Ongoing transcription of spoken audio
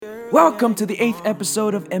Welcome to the 8th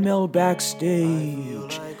episode of ML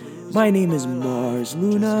Backstage. My name is Mars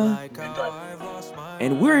Luna,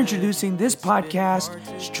 and we're introducing this podcast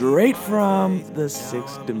straight from the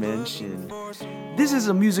 6th dimension. This is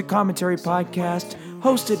a music commentary podcast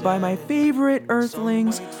hosted by my favorite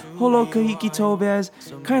Earthlings, Holo Kahiki Tobez,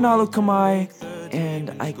 Kainalu Kamai,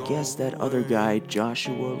 and I guess that other guy,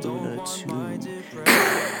 Joshua Luna, too.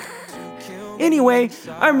 Anyway,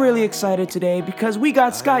 I'm really excited today because we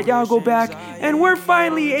got Scott Yago back and we're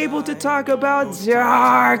finally able to talk about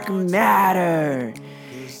dark matter.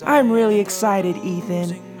 I'm really excited,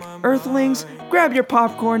 Ethan. Earthlings, grab your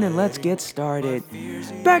popcorn and let's get started.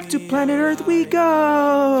 Back to planet Earth we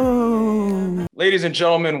go! Ladies and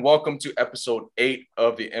gentlemen, welcome to episode 8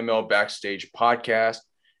 of the ML Backstage podcast.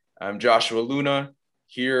 I'm Joshua Luna,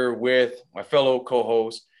 here with my fellow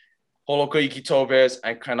co-hosts, Holo Kahiki Tobez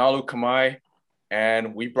and Kainalu Kamai.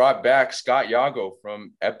 And we brought back Scott Yago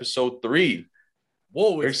from episode 3.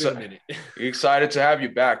 Whoa, it's been a minute. Excited to have you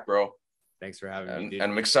back, bro. Thanks for having me.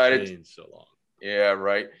 And I'm excited. It's been so long. Yeah,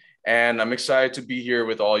 right. And I'm excited to be here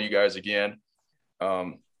with all you guys again.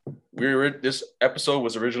 This episode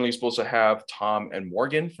was originally supposed to have Tom and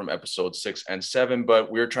Morgan from episode 6 and 7,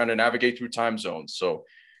 but we're trying to navigate through time zones. So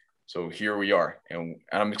here we are, and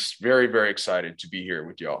I'm very, very excited to be here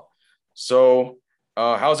with y'all. So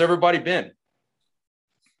how's everybody been?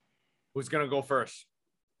 Who's gonna go first?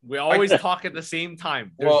 We always talk at the same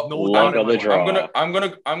time. There's Well, no luck of the draw. I'm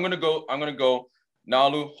gonna go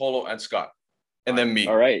Nalu, Holo, and Scott, and then me.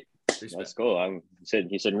 All right, let's go.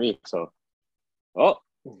 He said me. So,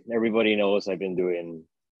 everybody knows I've been doing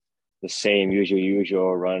the same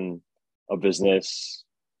usual run a business,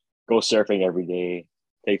 go surfing every day,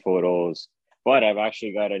 take photos. But I've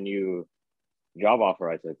actually got a new job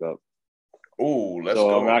offer I took up. Oh, let's so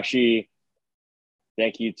go. I'm actually,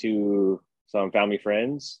 thank you to some family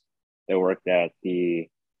friends that worked at the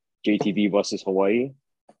JTB Buses Hawaii.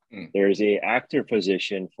 There's a actor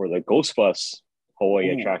position for the Ghost Bus Hawaii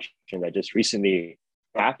attraction that just recently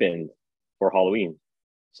happened for Halloween.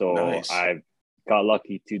 So nice. I got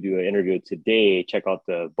lucky to do an interview today, check out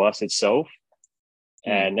the bus itself.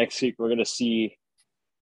 And next week, we're going to see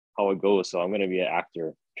how it goes. So I'm going to be an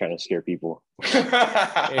actor trying to scare people.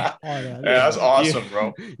 Yeah, that's awesome,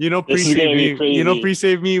 bro.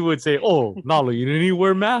 Pre-save me would say, "Oh, Nalu, you didn't even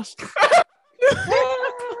wear a mask."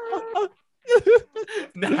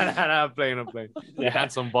 Nah, I'm playing. You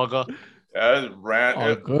handsome bugger. That's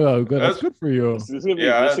rant. Good. That's good for you. This is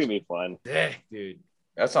gonna be fun. Yeah, dude.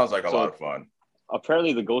 That sounds like a lot of fun.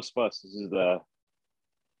 Apparently, the Ghost Bus. This is the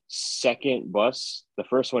second bus. The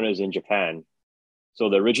first one is in Japan. So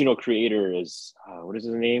the original creator is what is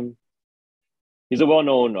his name? He's a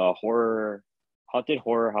well-known haunted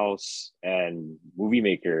horror house and movie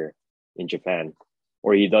maker in Japan,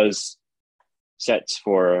 where he does sets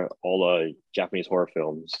for all the Japanese horror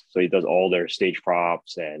films. So he does all their stage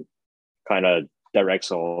props and kind of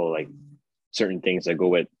directs all like certain things that go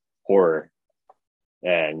with horror.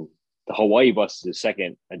 And the Hawaii bus is the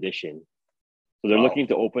second edition. So they're looking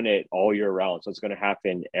to open it all year round. So it's going to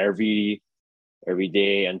happen every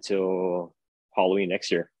day until Halloween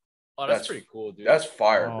next year. Oh, that's pretty cool, dude. That's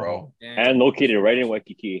fire, bro. Damn. And located right in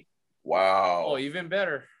Waikiki. Wow. Oh, even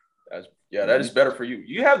better. That is better for you.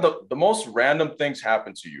 You have the most random things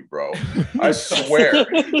happen to you, bro. I swear.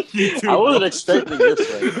 I wasn't expecting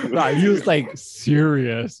this one. Nah, he was like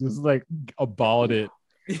serious. He was like about it.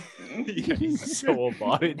 He's so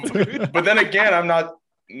about it, dude. But then again, I'm not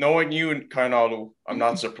knowing you and Kainalu. I'm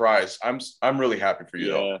not surprised. I'm really happy for you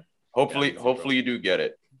though. Hopefully you do get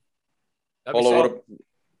it. Holo,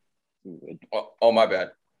 my bad.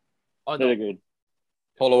 Oh, no. Good.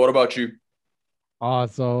 Holo, what about you?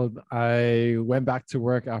 So I went back to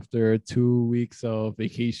work after 2 weeks of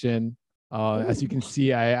vacation. As you can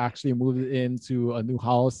see, I actually moved into a new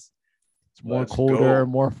house. It's more colder,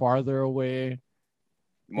 more farther away.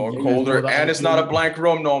 More colder, and it's not a blank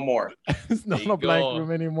room no more. It's not a blank room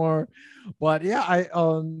anymore. But yeah,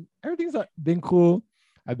 everything's been cool.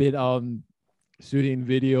 I've been shooting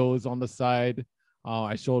videos on the side.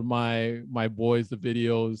 I showed my boys the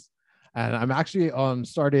videos, and I'm actually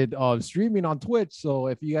started streaming on Twitch. So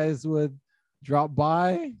if you guys would drop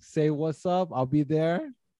by, say what's up, I'll be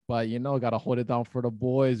there. But gotta hold it down for the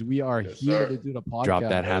boys. We are here to do the podcast. Drop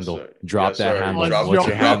that handle. Yes, Drop that handle. What's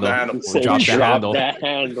your handle? Drop that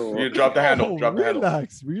handle. You drop the handle. Drop the handle.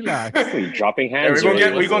 Relax. Dropping hands.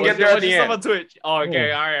 We're gonna get there at the end. On Twitch. Oh,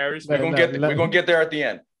 okay, all right. I respect. We're gonna get there at the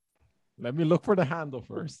end. Let me look for the handle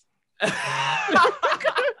first.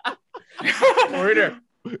 Order.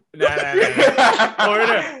 Over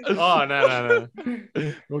there. Oh, no.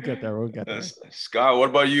 We'll get there. We'll get there. Scott, what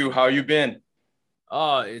about you? How you been?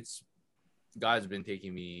 It's guys been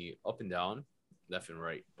taking me up and down, left and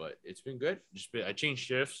right, but it's been good. I changed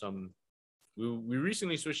shifts. We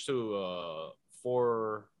recently switched to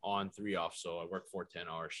 4 on 3 off, so I work 4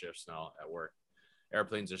 10-hour shifts now at work.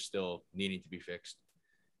 Airplanes are still needing to be fixed,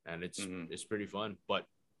 and it's pretty fun. But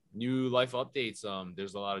new life updates.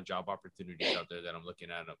 There's a lot of job opportunities out there that I'm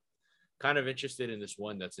looking at. I'm kind of interested in this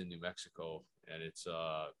one that's in New Mexico, and it's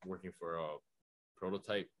working for a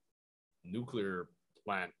prototype nuclear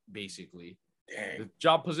plant, basically. Dang. The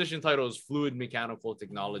job position title is fluid mechanical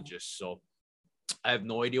technologist. So I have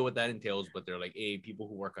no idea what that entails, but they're like, hey, people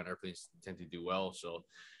who work on airplanes tend to do well. So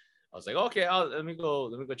I was like, okay, let me go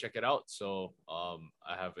check it out. So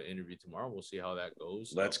I have an interview tomorrow. We'll see how that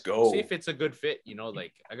goes. Let's go. We'll see if it's a good fit. You know,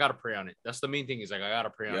 like I gotta pray on it. That's the main thing. Is like I gotta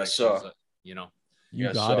pray on it. Yes, sir. You know,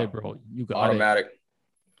 You got it, bro. You got automatic.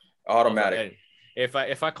 Automatic. If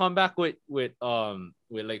I come back with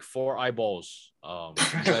like 4 eyeballs, you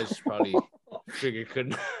guys probably figure out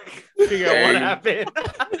what happened.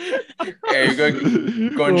 Hey,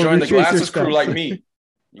 you're going to join the glasses crew like me.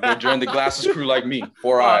 You're going to join the glasses crew like me.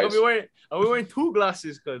 4 eyes. Are we wearing 2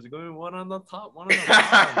 glasses? Because you're going one on the top, one on the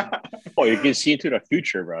bottom. Oh, you can see into the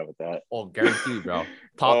future, bro, with that. Oh, guaranteed, bro.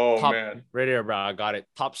 Top, man. Right here, bro. I got it.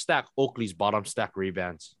 Top stack Oakley's, bottom stack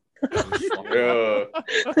Ray-Bans. Yeah.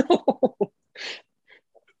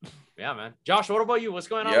 Yeah, man. Josh, what about you? What's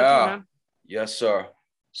going on with you, man? Yes, sir.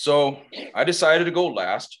 So I decided to go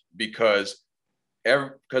last because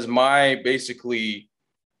my basically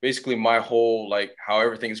my whole like how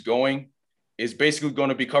everything's going is basically going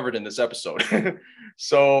to be covered in this episode.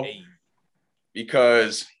 So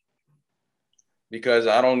because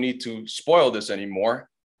I don't need to spoil this anymore.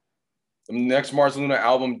 The next Mars Luna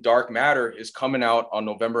album, Dark Matter, is coming out on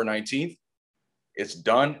November 19th. It's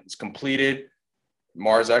done. It's completed.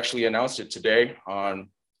 Mars actually announced it today on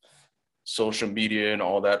social media and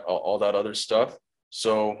all that other stuff.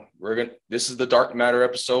 So this is the Dark Matter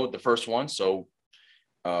episode, the first one. So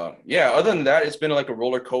other than that, it's been like a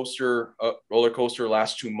roller coaster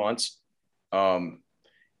last 2 months.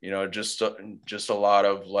 Just a lot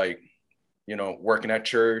of like, working at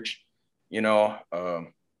church,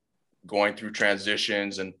 going through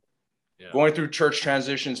transitions, and going through church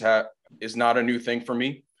transitions is not a new thing for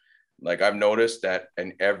me. Like I've noticed that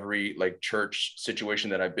in every like church situation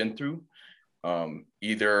that I've been through,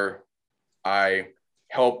 either I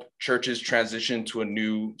help churches transition to a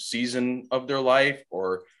new season of their life,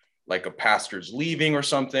 or like a pastor's leaving or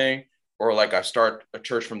something, or like I start a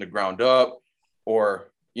church from the ground up, or,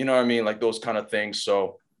 like those kind of things.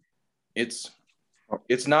 So it's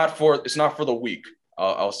not for the weak.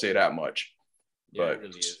 I'll say that much. Yeah, but it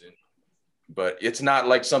really isn't. But it's not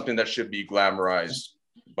like something that should be glamorized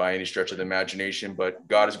by any stretch of the imagination, but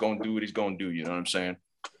God is going to do what he's going to do. You know what I'm saying?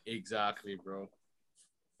 Exactly, bro.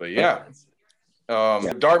 But yeah,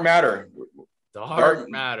 Dark Matter. Dark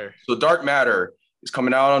Matter. So Dark Matter is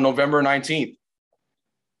coming out on November 19th.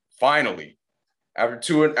 Finally, after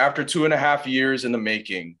 2.5 years in the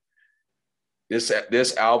making,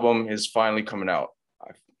 this album is finally coming out.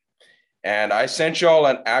 And I sent y'all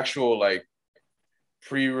an actual like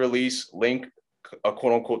pre-release link, a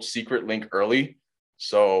quote unquote secret link early.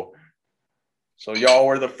 So y'all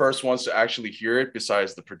were the first ones to actually hear it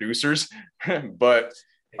besides the producers. But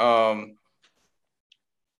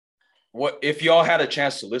what if y'all had a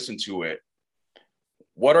chance to listen to it,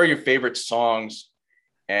 what are your favorite songs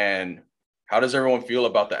and how does everyone feel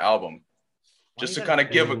about the album? Just to kind of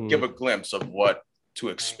give a glimpse of what to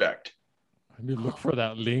expect. Let me look for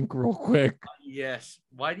that link real quick. Yes.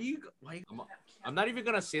 Why? I'm not even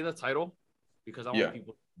gonna say the title because I want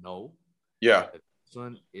people to know. Yeah. This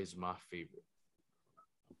one is my favorite.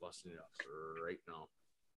 I'm busting it up right now.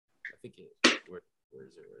 I think where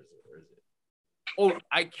is it? Oh,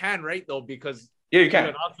 I can, right, though, because you can.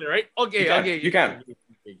 It, right? Okay.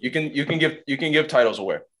 You can give titles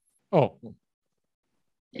away. Oh.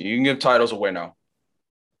 You can give titles away now.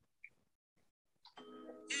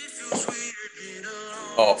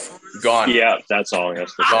 Oh, Gone. Yeah, that song.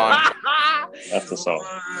 That's the song. That's the song.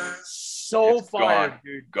 So it's fire, gone.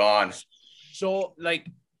 dude. Gone. So like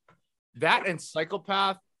that and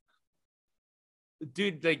Psychopath,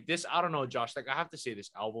 dude. Like this, I don't know, Josh. Like I have to say,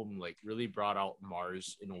 this album like really brought out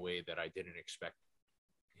Mars in a way that I didn't expect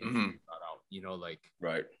him to be brought out. Like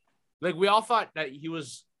right. Like we all thought that he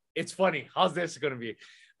was. It's funny. How's this gonna be?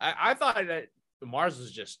 I thought that Mars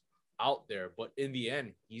was just out there, but in the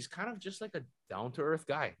end, he's kind of just like a down-to-earth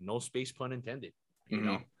guy. No space pun intended. You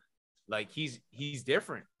know, like he's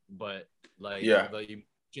different, but like the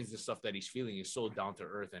the stuff that he's feeling is so down to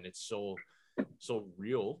earth, and it's so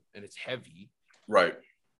real, and it's heavy. Right.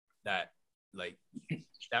 That like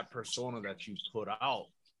that persona that you put out,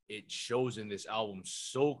 it shows in this album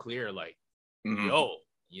so clear. Like, yo,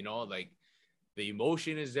 you know, like the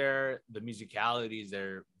emotion is there, the musicality is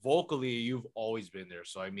there, vocally you've always been there.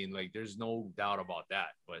 So I mean, like, there's no doubt about that.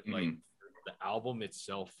 But like the album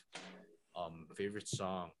itself, favorite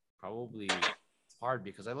song, probably it's hard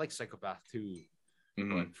because I like Psychopath too.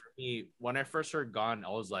 But for me, when I first heard Gone, I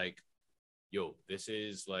was like, yo, this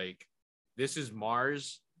is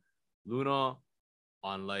Mars Luna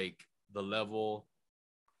on like the level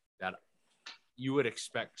that you would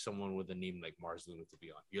expect someone with a name like Mars Luna to be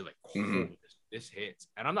on. You're like, oh, this hits.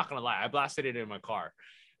 And I'm not gonna lie, I blasted it in my car.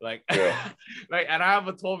 Like, like, and I have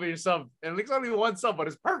a 12-inch sub, and it's only one sub, but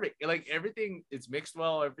it's perfect. Like, everything, it's mixed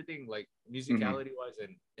well, everything, like musicality wise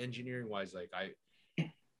and engineering wise, like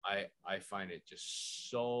I find it just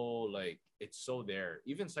so, like, it's so there.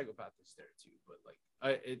 Even Psychopath is there too, but like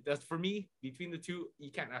that's for me, between the two,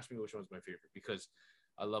 you can't ask me which one's my favorite, because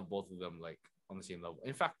I love both of them like on the same level.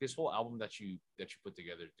 In fact, this whole album that you put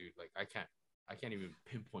together, dude, like I can't even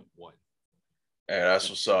pinpoint one. Hey, that's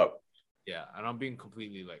what's up. Yeah, and I'm being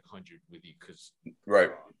completely like 100 with you, because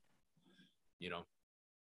you know.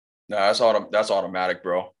 No, that's automatic,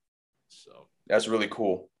 bro. So that's really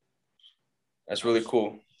cool. That's really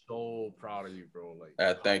cool. So proud of you, bro.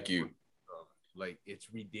 Like, thank you. Like, it's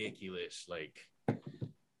ridiculous. Like,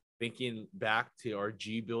 thinking back to our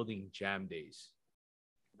G Building jam days,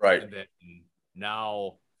 right? And then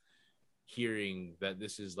now hearing that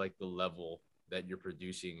this is like the level that you're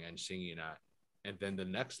producing and singing at, and then the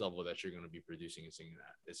next level that you're going to be producing and singing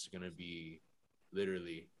at, it's going to be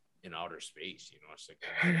literally in outer space. You know, it's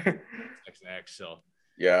like next. So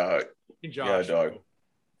yeah, Josh, yeah, dog. Bro.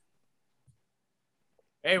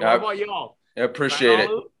 Hey, what about y'all? I appreciate it.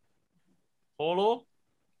 Polo?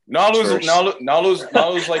 Nalu's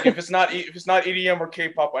like, if it's not EDM or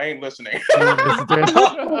K-pop, I ain't listening.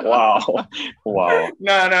 Wow.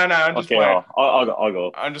 No. I'm just playing. I'll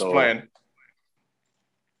go. I'm just playing.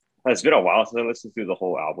 It's been a while since I listened through the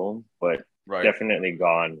whole album, but definitely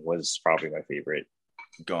Gone was probably my favorite.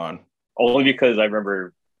 Gone. Only because I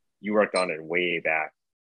remember you worked on it way back.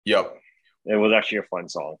 Yep. It was actually a fun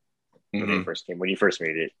song when you first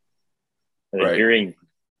made it. And then hearing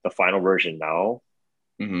the final version now,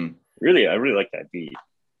 I really like that beat.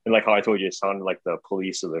 And like how I told you, it sounded like the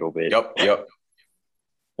Police a little bit. Yep.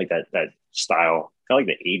 Like that style, kind of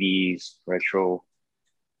like the 80s retro.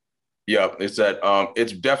 Yeah, it's that.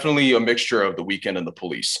 It's definitely a mixture of The Weeknd and the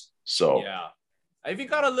Police. So yeah, I even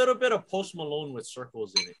got a little bit of Post Malone with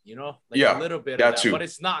circles in it. You know, like a little bit that of that, too. but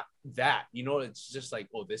it's not that. You know, it's just like,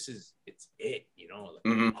 oh, it's it. You know.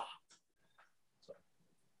 Like,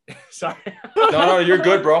 Sorry. No, you're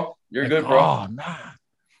good, bro. You're good, bro. Oh, nah.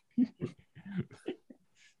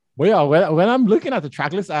 Well, yeah, when I'm looking at the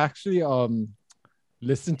track list, I actually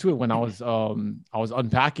listened to it when I was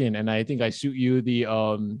unpacking, and I think I shoot you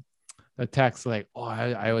the text like, oh,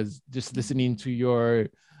 I was just listening to your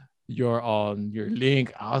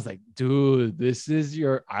link. I was like, dude,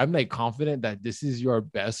 I'm like confident that this is your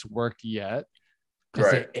best work yet,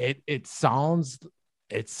 because it sounds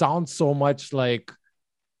so much like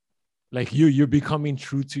you're becoming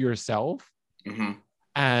true to yourself.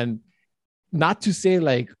 And not to say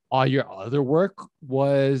like all your other work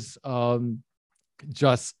was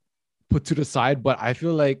just put to the side, but I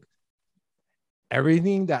feel like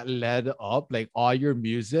everything that led up, like all your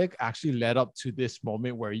music actually led up to this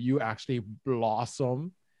moment where you actually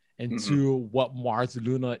blossom into what Mars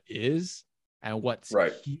Luna is and what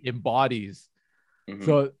he embodies.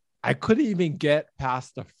 So I couldn't even get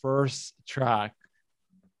past the first track.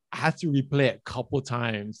 I had to replay it a couple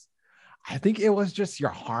times. I think it was just your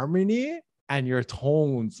harmony and your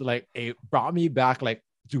tones. Like, it brought me back, like,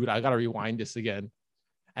 dude, I gotta rewind this again.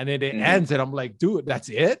 And then it ends, and I'm like, dude, that's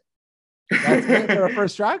it? That's it for the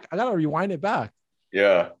first track? I gotta rewind it back.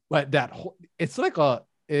 Yeah. But it's like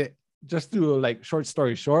just to like short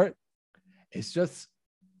story short, it's just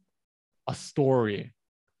a story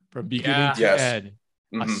from beginning to end.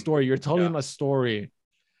 A story. You're telling a story.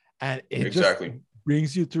 And it just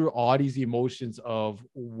brings you through all these emotions of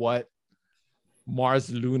what Mars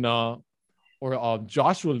Luna or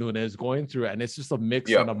Joshua Luna is going through, and it's just a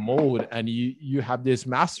mix and a mode, and you have this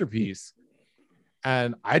masterpiece.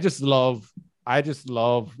 And I love I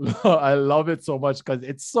love it so much because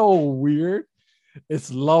it's so weird.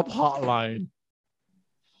 It's Love Hotline.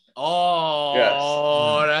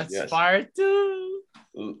 Oh, that's fire too.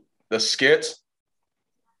 The skits.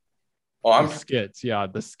 Oh, I'm The skits, yeah,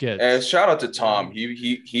 the skits. and shout out to Tom.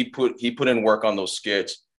 He put in work on those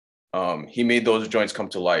skits. He made those joints come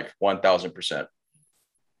to life 1000%.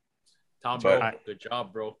 Tom, But- bro, good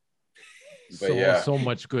job, bro. But yeah. So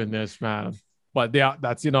much goodness, man. But yeah,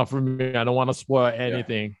 that's enough for me. I don't want to spoil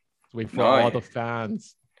anything. Wait for No, all the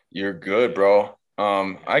fans. You're good, bro.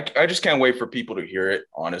 I just can't wait for people to hear it,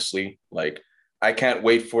 honestly. Like, I can't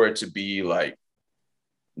wait for it to be like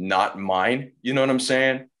not mine. You know what I'm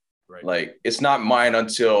saying? Right. Like, it's not mine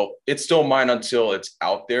until it's still mine until it's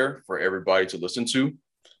out there for everybody to listen to.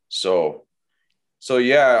 So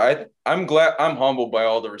yeah, I'm glad, I'm humbled by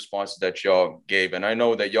all the responses that y'all gave. And I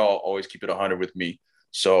know that y'all always keep it 100 with me.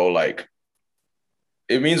 So like,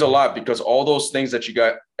 it means a lot because all those things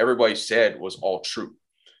that everybody said was all true.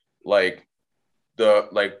 Like the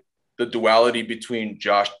duality between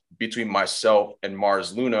myself and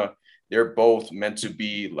Mars Luna, they're both meant to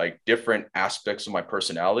be like different aspects of my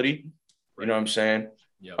personality. You know what I'm saying?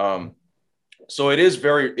 Yeah. So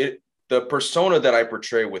the persona that I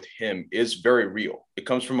portray with him is very real. It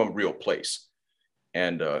comes from a real place.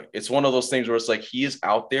 And it's one of those things where it's like, he is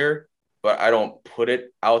out there, but I don't put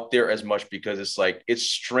it out there as much because it's like, it's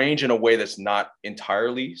strange in a way that's not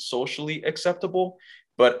entirely socially acceptable.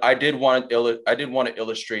 But I did want to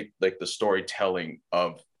illustrate like the storytelling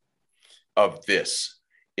of this.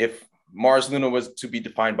 If Mars Luna was to be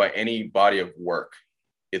defined by any body of work,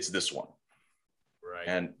 it's this one.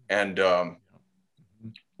 Right. And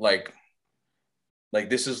like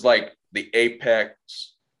this is like the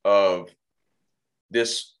apex of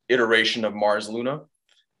this iteration of Mars Luna.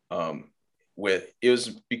 It was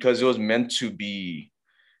because it was meant to be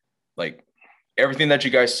like everything that you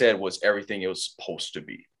guys said was everything it was supposed to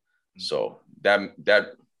be. So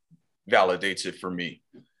that validates it for me.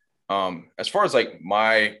 As far as like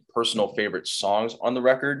my personal favorite songs on the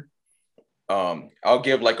record, I'll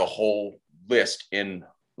give like a whole list in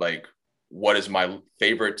like what is my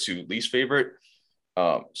favorite to least favorite.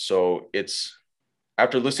 So it's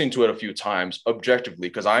after listening to it a few times objectively,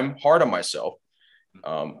 because I'm hard on myself.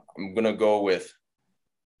 I'm gonna go with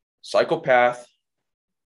Psychopath,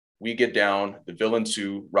 We Get Down, The Villain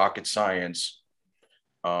 2, Rocket Science,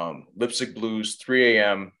 Lipstick Blues, 3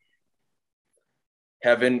 a.m.,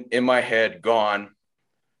 Heaven, In My Head, Gone,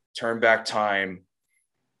 Turn Back Time,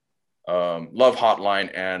 Love Hotline,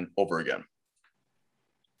 and Over Again.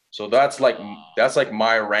 So that's like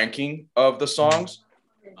my ranking of the songs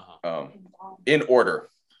in order.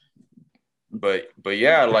 But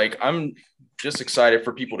yeah, like I'm just excited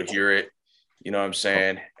for people to hear it. You know what I'm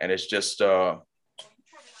saying? And it's just I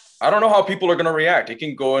don't know how people are gonna react. It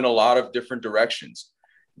can go in a lot of different directions.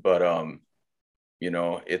 But you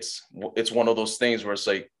know, it's one of those things where it's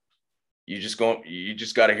like you just got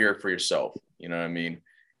to hear it for yourself. You know what I mean?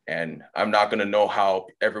 And I'm not going to know how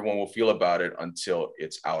everyone will feel about it until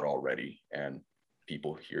it's out already and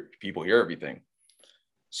people hear everything.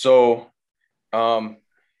 So I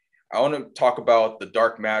want to talk about the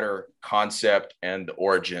dark matter concept and the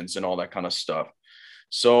origins and all that kind of stuff.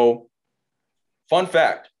 So fun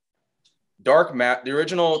fact, the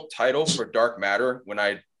original title for Dark Matter when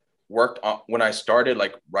I started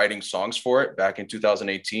like writing songs for it back in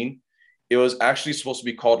 2018, it was actually supposed to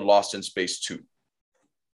be called Lost in Space 2.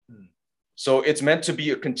 So it's meant to be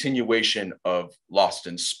a continuation of Lost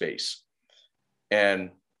in Space. And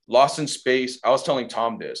Lost in Space, I was telling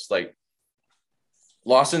Tom this, like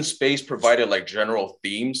Lost in Space provided like general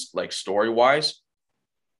themes, like story-wise,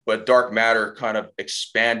 but Dark Matter kind of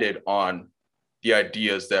expanded on the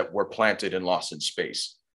ideas that were planted in Lost in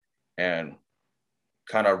Space and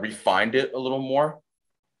kind of refined it a little more.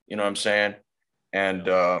 You know what I'm saying? And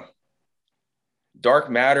Dark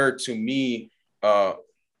Matter to me, I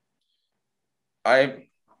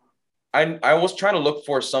was trying to look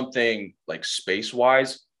for something like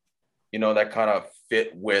space-wise, you know, that kind of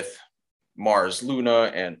fit with Mars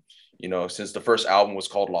Luna. And, you know, since the first album was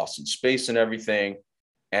called Lost in Space and everything.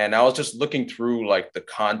 And I was just looking through like the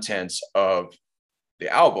contents of the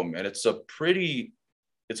album, and it's a pretty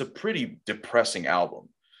depressing album.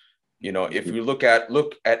 You know, if you look at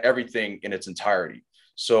everything in its entirety.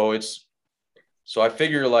 So I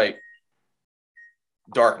figure like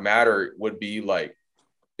Dark Matter would be like,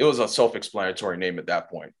 it was a self-explanatory name at that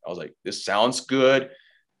point. I was like, this sounds good.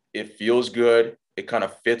 It feels good. It kind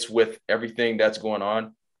of fits with everything that's going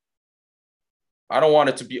on. I don't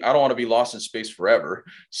want to be lost in space forever.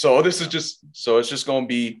 So it's just going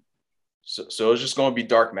to be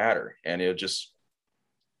Dark Matter. And it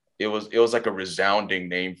was like a resounding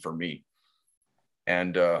name for me.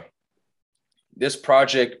 And this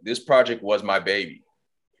project was my baby.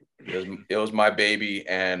 It was my baby.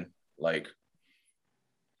 And like,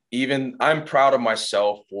 even I'm proud of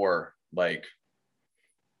myself for like,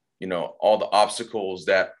 you know, all the obstacles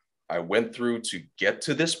that I went through to get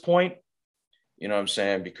to this point. You know what I'm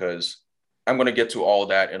saying? Because I'm going to get to all of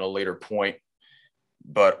that in a later point.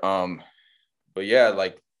 But yeah,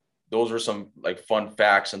 like those are some like fun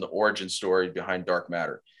facts and the origin story behind Dark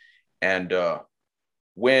Matter. And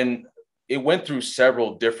when it went through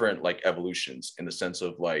several different like evolutions in the sense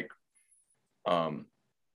of like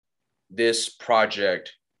this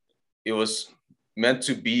project, it was meant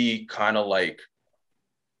to be kind of like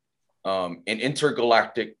an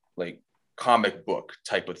intergalactic like comic book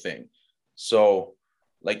type of thing. So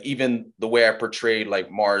like even the way I portrayed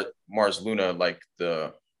like Mars Luna, like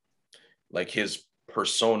his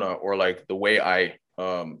persona, or like the way I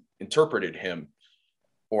interpreted him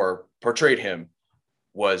or portrayed him,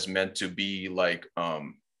 was meant to be like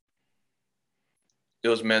it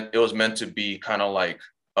was meant to be kind of like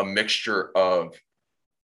a mixture of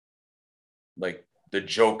like the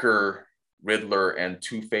Joker, Riddler, and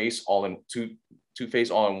Two-Face all in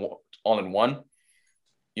one,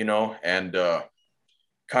 you know, and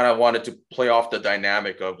kind of wanted to play off the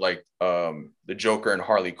dynamic of like the Joker and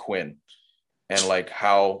Harley Quinn, and like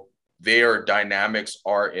how their dynamics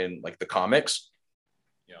are in like the comics.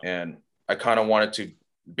 Yeah. And I kind of wanted to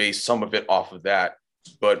base some of it off of that,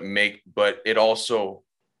 but it also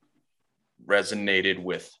resonated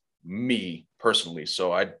with me personally.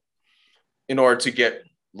 So in order to get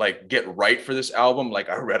right for this album, like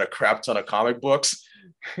I read a crap ton of comic books,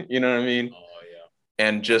 you know what I mean? Oh yeah.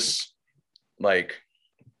 And just like,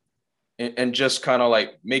 and just kind of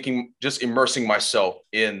like immersing myself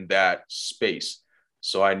in that space.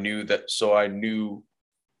 So I knew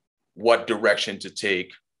what direction to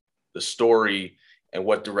take the story and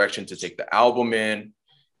what direction to take the album in,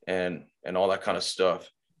 and all that kind of stuff.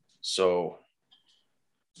 So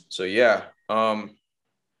yeah.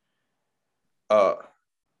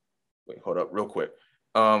 Wait, hold up real quick.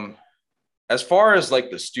 As far as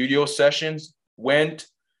like the studio sessions went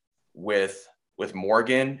with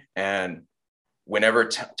Morgan, and whenever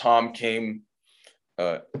Tom came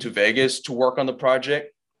to Vegas to work on the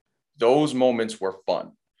project, those moments were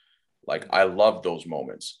fun. Like I love those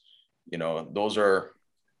moments. You know, those are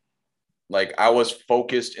like, I was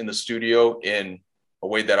focused in the studio in a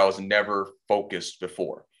way that I was never focused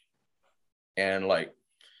before. And like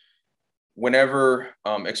whenever,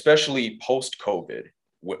 especially post-COVID,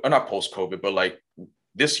 not post-COVID, but like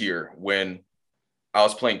this year when I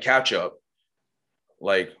was playing catch up,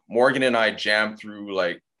 like Morgan and I jammed through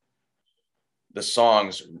like the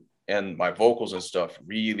songs and my vocals and stuff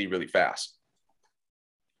really, really fast.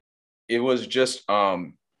 It was just,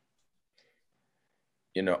 trying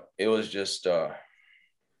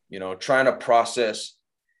to process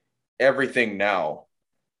everything now.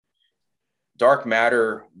 Dark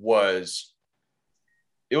Matter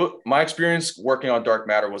my experience working on Dark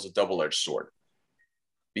Matter was a double-edged sword,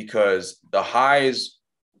 because the highs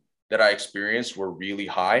that I experienced were really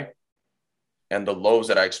high and the lows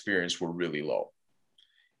that I experienced were really low.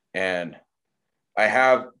 And I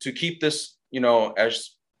have to keep this,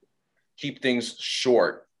 keep things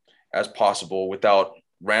short as possible without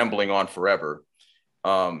rambling on forever.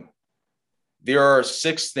 There are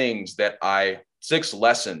 6 lessons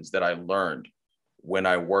that I learned when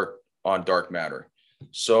I worked on Dark Matter.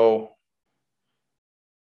 So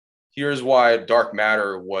here's why Dark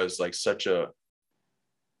Matter was like such a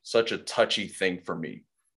touchy thing for me.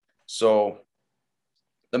 So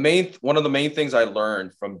one of the main things I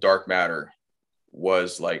learned from Dark Matter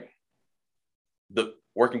was like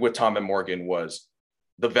working with Tom and Morgan was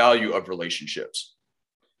the value of relationships.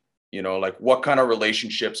 You know, like what kind of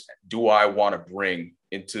relationships do I want to bring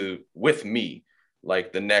with me,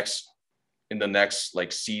 like in the next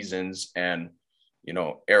like seasons and,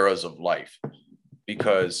 eras of life,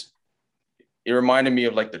 because it reminded me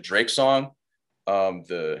of like the Drake song,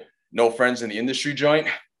 the No Friends in the Industry joint.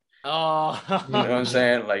 Oh, you know what I'm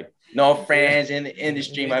saying? Like, no friends in the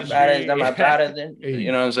industry, my brothers, not my brothers.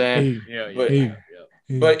 You know what I'm saying?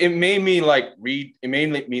 But it made me redefine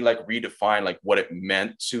like what it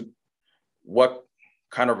meant to, what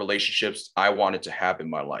kind of relationships I wanted to have in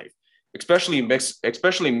my life, especially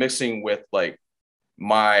mixing with like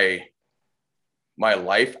my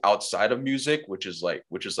life outside of music, which is like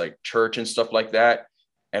church and stuff like that,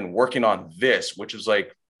 and working on this, which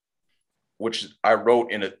I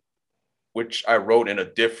wrote in a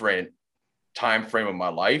different time frame of my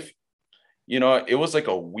life. It was like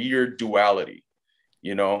a weird duality,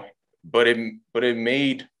 but it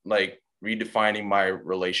made like redefining my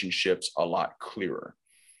relationships a lot clearer.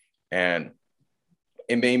 And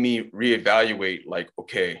it made me reevaluate like,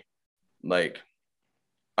 okay, like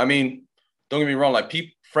I mean, don't get me wrong, like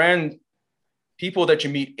people that you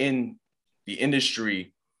meet in the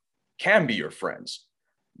industry can be your friends,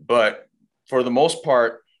 but for the most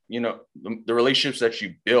part, you know, the relationships that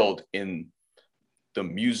you build in the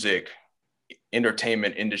music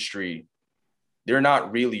entertainment industry, they're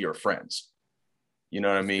not really your friends. You know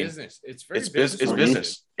what I mean? Business. It's very It's business. it's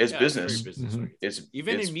business. It's Yeah, business. It's very business. Mhm. It's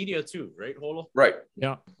even in media too, right, Holo? Right.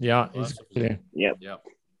 Yeah, Well, that's exactly. Yeah. Yeah.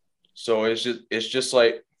 So it's just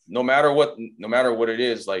like no matter what it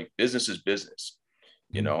is, like business is business,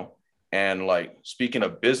 you know. And like speaking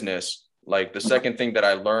of business, like the second thing that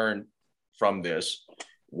I learned from this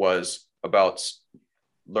was about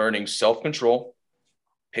learning self-control,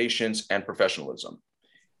 patience, and professionalism.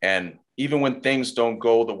 And even when things don't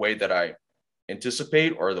go the way that I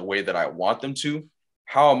anticipate or the way that I want them to,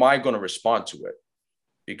 how am I going to respond to it?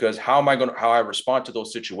 Because how I respond to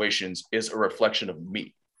those situations is a reflection of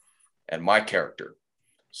me and my character.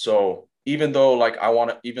 So even though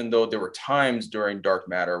even though there were times during Dark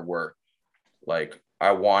Matter where like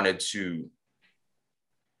I wanted to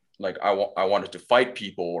I wanted to fight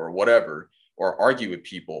people or whatever, or argue with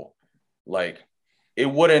people, like it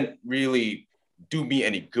wouldn't really do me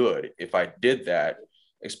any good if I did that,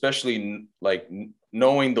 especially like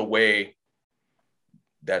knowing the way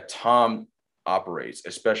that Tom operates,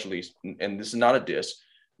 especially, and this is not a diss,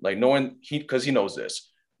 like knowing because he knows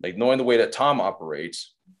this, like knowing the way that Tom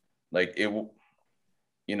operates, like it will,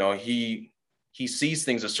 you know, he sees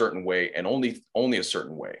things a certain way and only a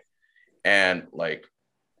certain way. And like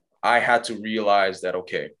I had to realize that,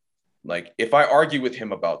 okay, like if I argue with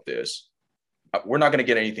him about this, we're not going to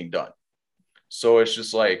get anything done. So it's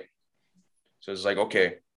just like,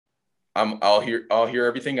 okay, I'll hear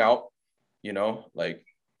everything out, you know, like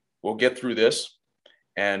we'll get through this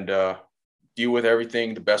and deal with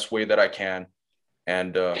everything the best way that I can.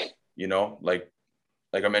 And, you know, like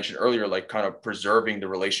I mentioned earlier, like kind of preserving the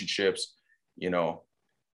relationships, you know,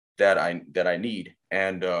 that I need.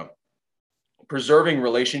 And preserving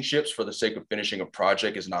relationships for the sake of finishing a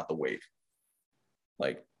project is not the wave.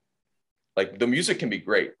 Like the music can be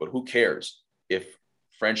great, but who cares if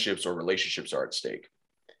friendships or relationships are at stake?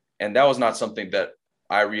 And that was not something that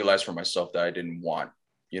I realized for myself that I didn't want.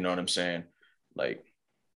 You know what I'm saying? Like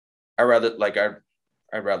I'd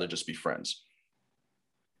rather just be friends.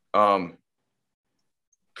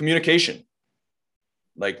 Communication,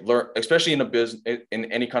 like especially in a business,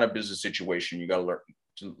 in any kind of business situation, you got to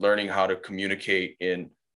learning how to communicate in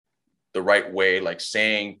the right way, like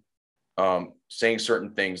saying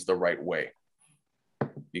certain things the right way.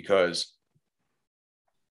 Because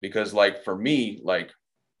like for me, like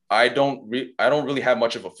I don't really have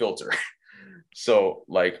much of a filter. So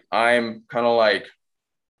like I'm kind of like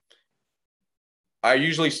I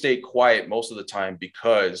usually stay quiet most of the time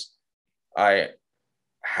because I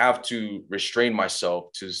have to restrain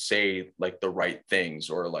myself to say like the right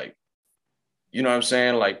things, or like, you know what I'm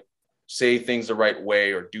saying? Like say things the right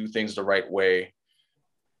way or do things the right way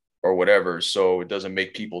or whatever. So it doesn't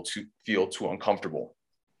make people feel too uncomfortable.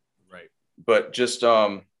 Right. But just,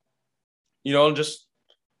 you know, just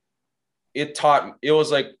it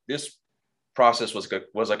was like this process was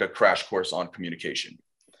like a crash course on communication.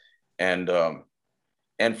 And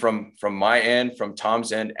from my end, from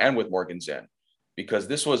Tom's end, and with Morgan's end, because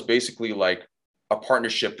this was basically like a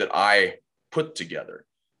partnership that I put together,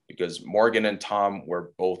 because Morgan and Tom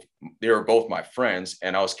were both my friends,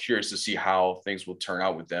 and I was curious to see how things will turn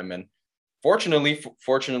out with them. And fortunately,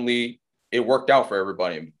 it worked out for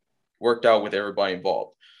everybody, worked out with everybody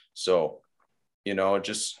involved. So, you know,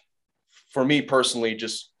 just for me personally,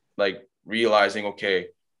 just like realizing, okay,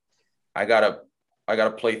 I gotta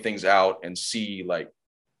play things out and see like,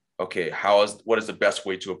 okay, what is the best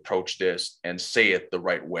way to approach this and say it the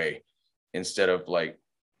right way, instead of like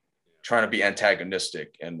trying to be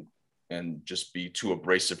antagonistic and just be too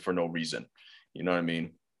abrasive for no reason. You know what I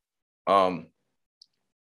mean?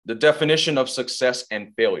 The definition of success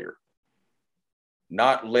and failure,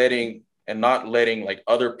 not letting like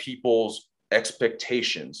other people's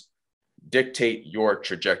expectations dictate your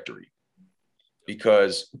trajectory.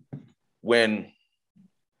 Because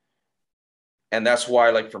and that's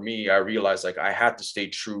why, like, for me, I realized like I had to stay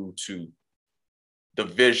true to the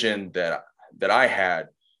vision that I had,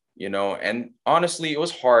 you know. And honestly, it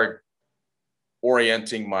was hard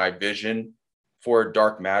orienting my vision for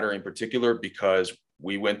Dark Matter in particular, because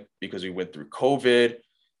we went through COVID,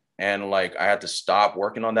 and like I had to stop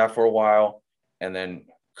working on that for a while, and then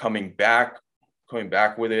coming back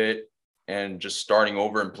with it and just starting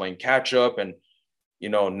over and playing catch up, and, you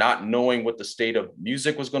know, not knowing what the state of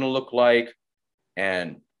music was going to look like.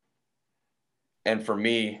 And for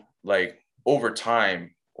me, like over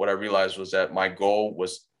time, what I realized was that my goal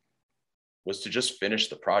was to just finish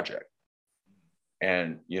the project.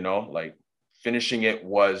 And, you know, like finishing it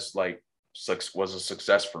was like, was a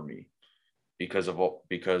success for me because of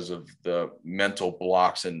the mental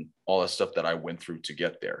blocks and all the stuff that I went through to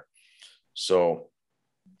get there. So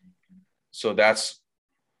that's,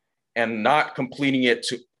 and not completing it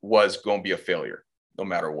was going to be a failure no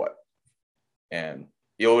matter what. And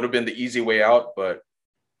it would have been the easy way out, but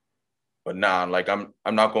nah, like I'm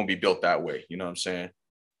not going to be built that way. You know what I'm saying?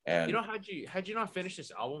 And you know, had you not finished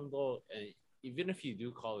this album though, and even if you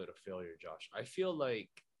do call it a failure, Josh, I feel like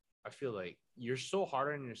you're so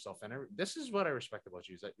hard on yourself, and this is what I respect about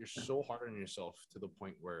you, is that you're so hard on yourself to the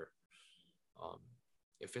point where,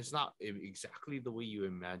 if it's not exactly the way you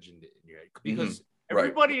imagined it in your head, because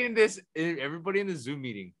everybody in this Zoom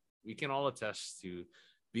meeting, we can all attest to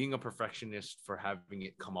being a perfectionist for having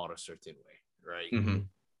it come out a certain way, right? Mm-hmm.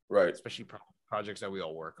 Right. Especially projects that we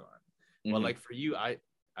all work on. But like for you, I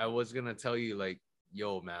was gonna tell you, like,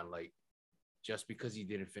 yo, man, like, just because you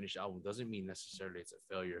didn't finish the album doesn't mean necessarily it's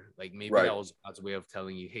a failure. Like maybe that was God's way of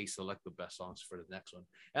telling you, hey, select the best songs for the next one.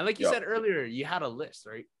 And like you said earlier, you had a list,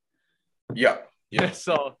 right? Yeah.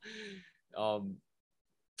 So I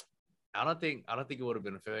don't think it would have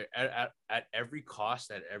been a failure. At every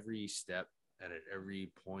cost, at every step, and at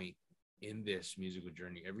every point in this musical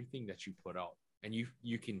journey, everything that you put out, and you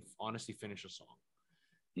can honestly finish a song.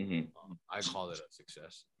 I call it a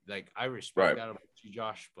success. Like, I respect that about you,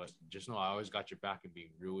 Josh, but just know I always got your back and being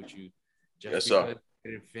real with you. Just because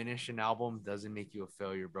you didn't finish an album doesn't make you a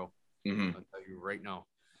failure, bro. I'll tell you right now.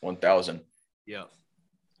 1,000. Yeah.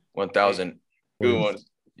 1,000. Good one.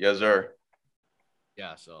 Yes, sir.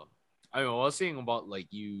 Yeah, so I was saying about like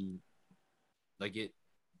you, like it,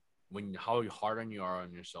 when how hard on you are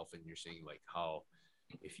on yourself, and you're saying like how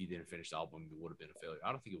if you didn't finish the album, it would have been a failure. I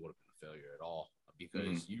don't think it would have been a failure at all,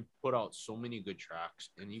 because you put out so many good tracks.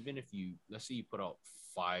 And even if let's say you put out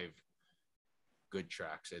 5 good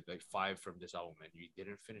tracks, like 5 from this album, and you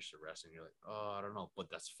didn't finish the rest, and you're like, oh, I don't know, but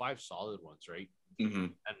that's 5 solid ones, right?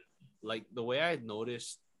 And like the way I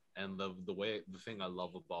noticed, and the thing I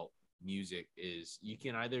love about music is you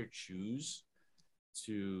can either choose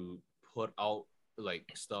to put out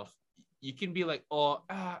like stuff. You can be like, oh,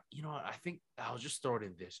 you know what, I think I'll just throw it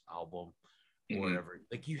in this album or whatever.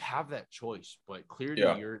 Like, you have that choice, but clearly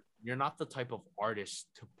you're not the type of artist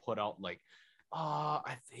to put out like,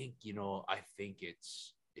 I think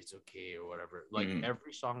it's okay or whatever. Like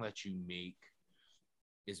every song that you make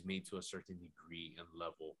is made to a certain degree and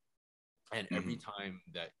level, and every time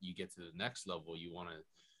that you get to the next level, you want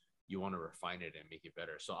to refine it and make it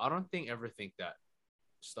better. So I don't ever think that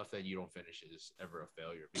stuff that you don't finish is ever a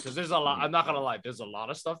failure, because there's a lot. I'm not gonna lie, there's a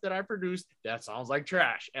lot of stuff that I produced that sounds like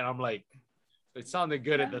trash, and I'm like, it sounded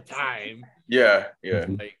good at the time. Yeah.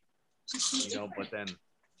 Like, but then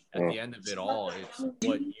at the end of it all, it's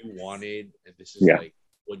what you wanted, and this is like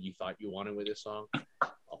what you thought you wanted with this song.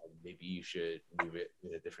 Maybe you should move it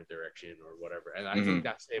in a different direction or whatever. And I think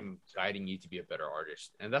that's him guiding you to be a better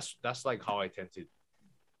artist. And that's like how I tend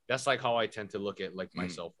to look at like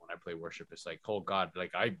myself when I play worship. It's like, oh God,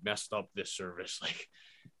 like I messed up this service. Like,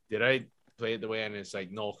 did I play it the way? And it's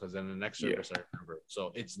like, no, because then the next service I remember.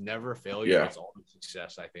 So it's never failure. It's always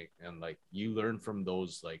success, I think. And like, you learn from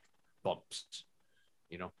those like bumps,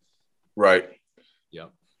 Right. Yeah.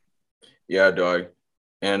 Yeah, dog.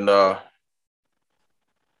 And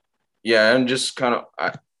and just kind of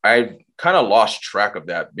I kind of lost track of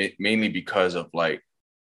that, mainly because of like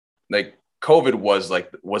COVID was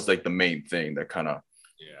like the main thing that kind of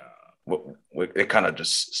it kind of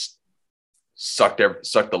just sucked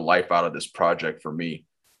the life out of this project for me.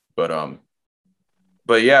 But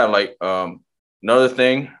yeah, like another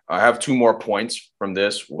thing, I have 2 more points from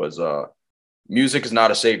this was music is not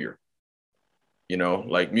a savior.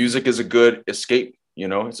 Like music is a good escape.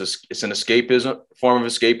 It's an escapism, form of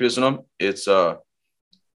escapism. It's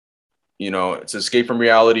it's escape from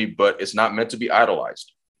reality, but it's not meant to be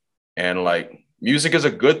idolized. And like music is a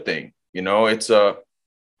good thing. It's a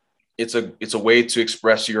way to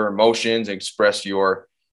express your emotions, express your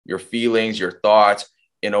feelings, your thoughts,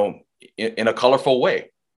 in a colorful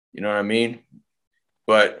way. You know what I mean?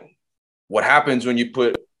 But what happens when you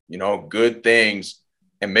put, good things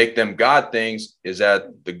and make them God things is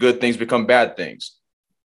that the good things become bad things.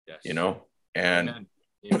 Yes. And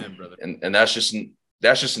Amen, brother. And that's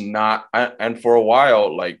just not. And for a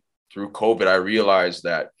while, like through COVID, I realized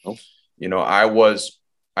that,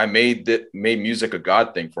 I made music a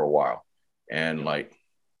God thing for a while. And like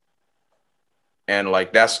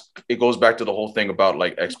it goes back to the whole thing about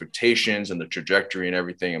like expectations and the trajectory and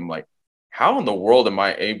everything. I'm like, how in the world am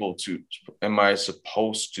I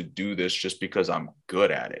supposed to do this just because I'm good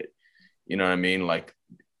at it? You know what I mean? Like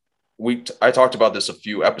I talked about this a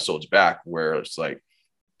few episodes back, where it's like,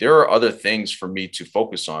 there are other things for me to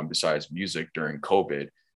focus on besides music during COVID.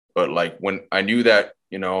 But like, when I knew that,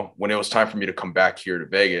 you know, when it was time for me to come back here to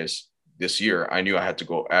Vegas this year, I knew I had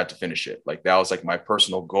to finish it. Like, that was like my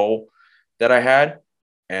personal goal that I had.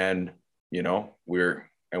 And, you know,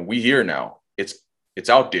 we here now. It's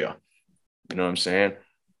out there. You know what I'm saying?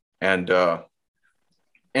 And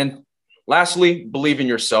lastly, believe in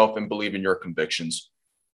yourself and believe in your convictions.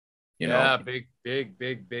 You know, big.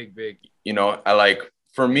 You know,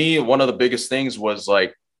 for me, one of the biggest things was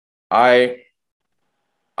like, I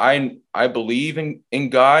believe in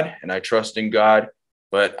God and I trust in God,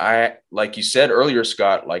 but like you said earlier,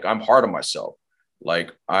 Scott, like, I'm hard on myself.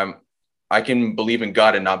 Like, I can believe in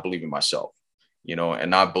God and not believe in myself, you know, and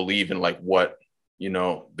not believe in like what, you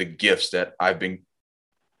know, the gifts that I've been,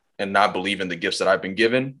 and not believe in the gifts that I've been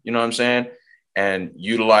given, you know what I'm saying? And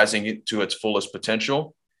utilizing it to its fullest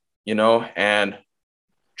potential, you know, and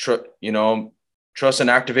trust and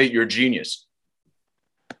activate your genius.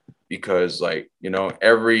 Because, like, you know,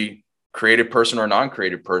 every creative person or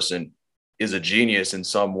non-creative person is a genius in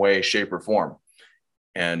some way, shape, or form.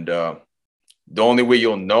 And the only way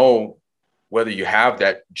you'll know whether you have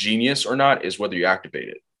that genius or not is whether you activate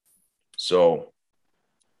it. So,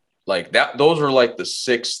 like, those are like the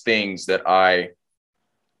 6 things that I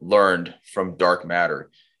learned from Dark Matter.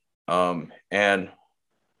 And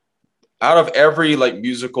out of every like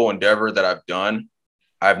musical endeavor that I've done,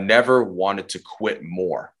 I've never wanted to quit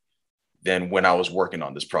more than when I was working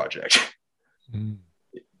on this project.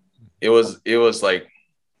 It was like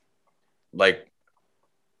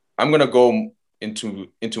I'm going to go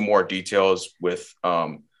into more details with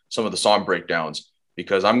some of the song breakdowns,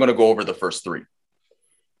 because I'm going to go over the first 3.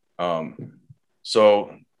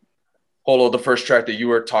 So Holo, the first track that you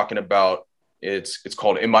were talking about, it's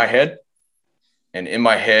called In My Head. And In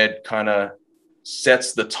My Head kind of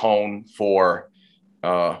sets the tone for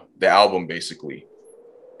the album, basically.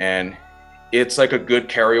 And it's like a good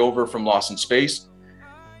carryover from Lost in Space,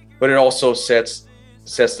 but it also sets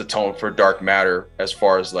the tone for Dark Matter as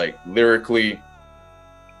far as like lyrically,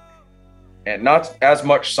 and not as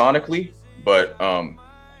much sonically, but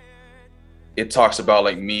it talks about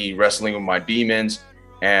like me wrestling with my demons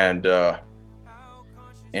and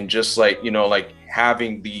just like, you know, like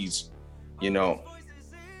having these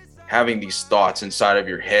thoughts inside of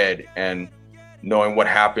your head, and knowing what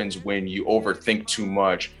happens when you overthink too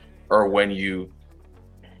much, or when you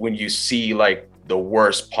see like the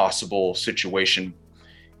worst possible situation,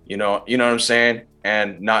 you know what I'm saying?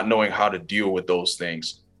 And not knowing how to deal with those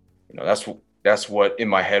things. You know, that's what In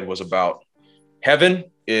My Head was about. Heaven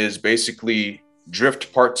is basically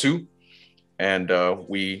Drift Part 2. And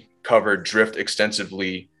we covered Drift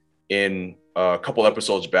extensively in a couple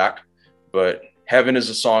episodes back. But Heaven is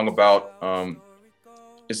a song about,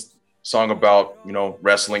 you know,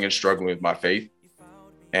 wrestling and struggling with my faith.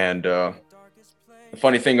 And the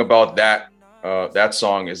funny thing about that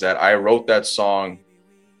song is that I wrote that song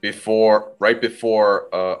right before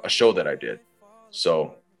a show that I did.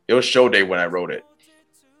 So it was show day when I wrote it.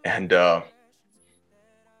 And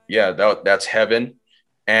that's Heaven.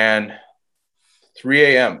 And 3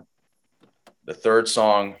 a.m. The third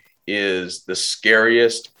song is the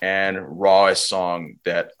scariest and rawest song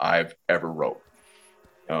that I've ever wrote.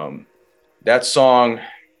 That song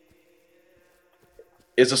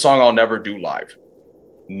is a song I'll never do live.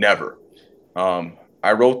 Never.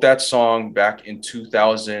 I wrote that song back in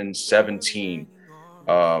 2017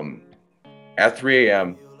 at 3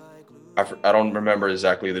 a.m. I don't remember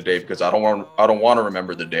exactly the day, because I don't want to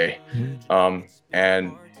remember the day.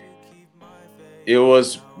 And it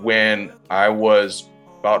was when I was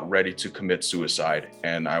about ready to commit suicide,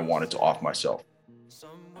 and I wanted to off myself.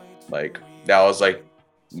 Like that was like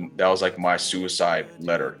my suicide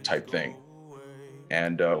letter type thing.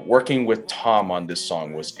 And working with Tom on this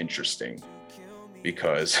song was interesting,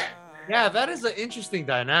 because that is an interesting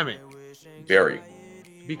dynamic. Very.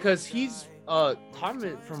 Because he's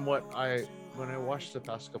Tom, from when I watched the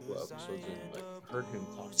past couple of episodes and like heard him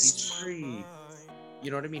talk, he's very,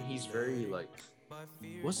 you know what I mean? He's very like,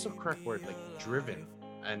 what's the correct word? Like driven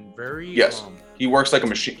and very. Yes, he works like a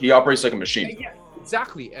machine. He operates like a machine. Yeah,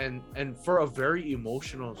 exactly. And for a very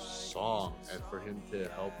emotional song, and for him to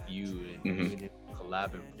help you and him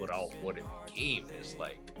collab and put out what it became is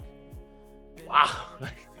like, wow.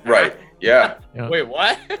 Right. Yeah. Wait,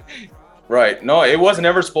 what? Right. No, it wasn't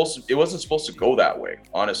supposed to go that way,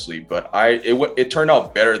 honestly. But it turned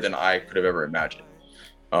out better than I could have ever imagined.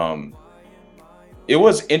 it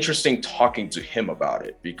was interesting talking to him about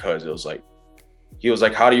it, because it was like, he was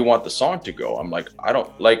like, how do you want the song to go? I'm like, I don't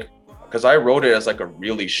like, because I wrote it as like a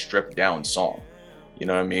really stripped down song. You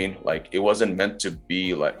know what I mean? Like, it wasn't meant to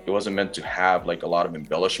be like, it wasn't meant to have like a lot of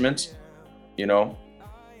embellishments, you know?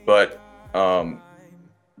 But the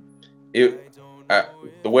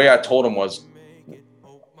way I told him was,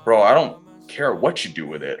 bro, I don't care what you do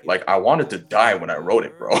with it. Like, I wanted to die when I wrote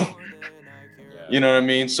it, bro. You know what I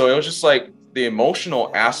mean? So it was just like, the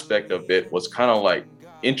emotional aspect of it was kind of like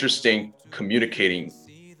interesting, communicating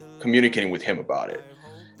with him about it,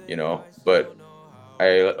 you know. But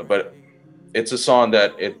it's a song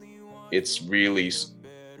that it's really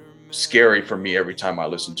scary for me every time I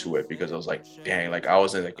listen to it, because I was like, dang, like I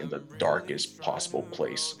was in the darkest possible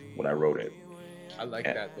place when I wrote it. I like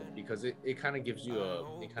that though, because it kind of gives you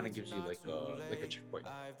like a checkpoint.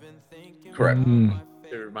 Correct.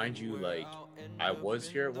 To remind you, like, I was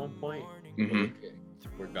here at one point, Mm-hmm.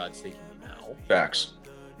 where God's taking me now. Facts.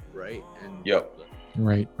 Right. And yep.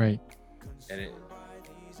 Right. And it,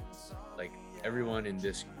 like, everyone in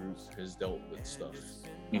this group has dealt with stuff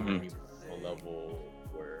on a level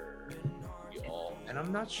where we all, and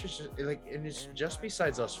I'm not sure, like, and it's just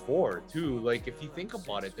besides us four too. Like, if you think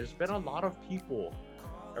about it, there's been a lot of people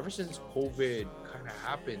ever since COVID kind of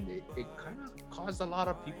happened. It kind of caused a lot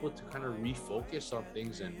of people to kind of refocus on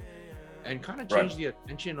things and kind of change the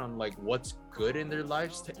attention on like what's good in their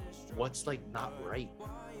lives to what's like not right,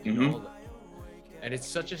 you know? And it's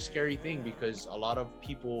such a scary thing, because a lot of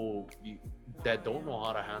people that don't know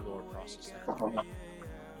how to handle or process that,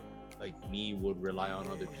 like me, would rely on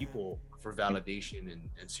other people for validation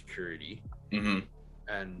and security.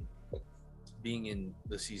 And being in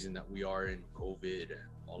the season that we are in, COVID and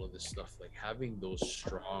all of this stuff, like having those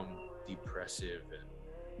strong, depressive,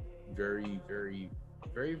 and very, very,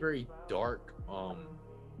 very, very dark,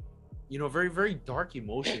 very, very dark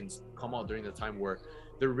emotions come out during the time where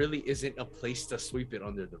there really isn't a place to sweep it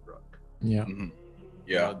under the rug. Yeah.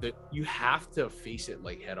 Yeah. You have to face it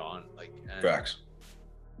like head on. Like, facts.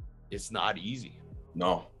 It's not easy.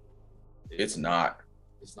 No, it's not.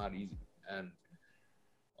 It's not easy. And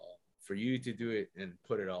for you to do it and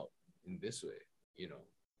put it out in this way, you know,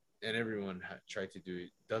 and everyone tried to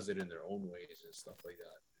does it in their own ways and stuff like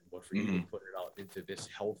that. But for you to put it out into this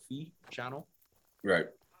healthy channel, right,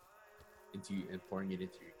 and pouring it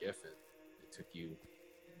into your gift, and it took you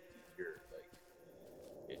your, like,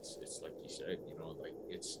 it's like you said, you know, like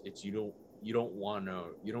it's you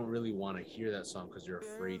don't really want to hear that song because you're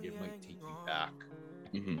afraid it might take you back.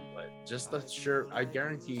 But just I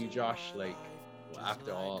guarantee you, Josh, like,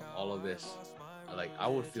 after all of this, like, I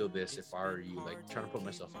would feel this if I were you, like, trying to put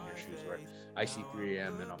myself in your shoes, where I see 3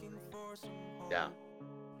 a.m. and I'm damn,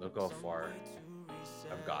 look how far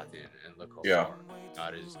I've gotten, and look how far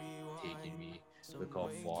God is taking me. Look how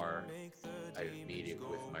far I've made it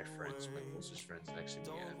with my friends, my closest friends next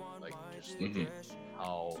to me, and like, just look at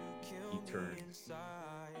how He turned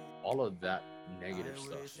all of that negative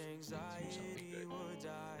stuff into something good.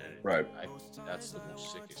 And that's the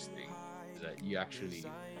most sickest thing, is that you actually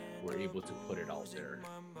were able to put it out there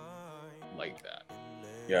like that.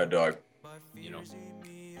 Yeah, dog. You know.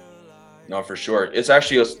 No, for sure. It's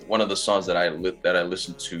actually one of the songs that I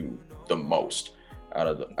listen to the most out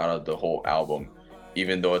of the whole album,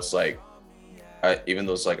 even though it's like I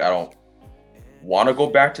don't want to go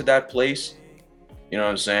back to that place. You know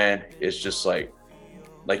what I'm saying? It's just like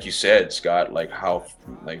you said, Scott, like how,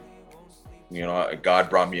 like, you know, God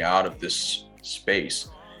brought me out of this space,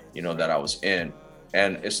 you know, that I was in,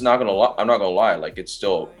 and I'm not gonna lie, like it's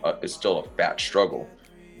still a fat struggle,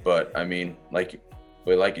 but I mean, like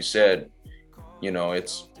you said, you know,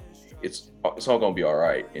 it's all gonna be all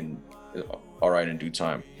right in due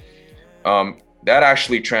time. That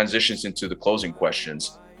actually transitions into the closing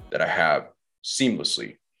questions that I have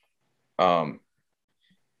seamlessly.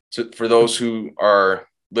 For those who are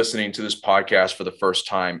listening to this podcast for the first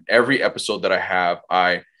time, every episode that I have,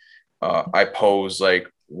 I pose like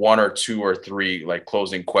 1 or 2 or 3 like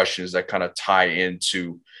closing questions that kind of tie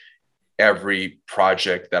into every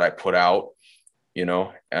project that I put out, you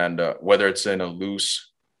know, and whether it's in a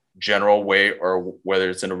loose general way or whether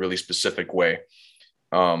it's in a really specific way.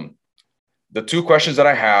 The 2 questions that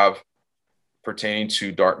I have pertaining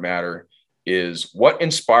to Dark Matter is, what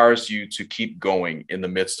inspires you to keep going in the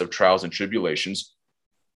midst of trials and tribulations?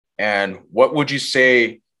 And what would you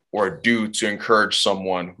say or do to encourage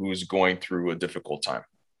someone who's going through a difficult time?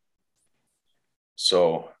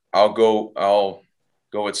 So I'll go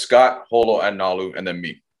with Scott, Holo, and Nalu, and then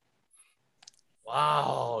me.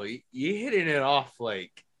 Wow, you hitting it off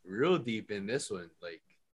like real deep in this one. Like,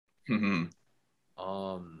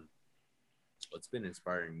 what's been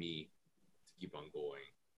inspiring me to keep on going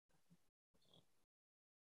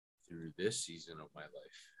through this season of my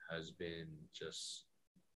life has been just,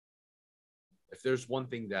 if there's one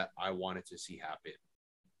thing that I wanted to see happen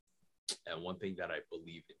and one thing that I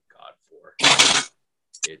believe in God for,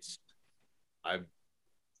 it's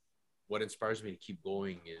what inspires me to keep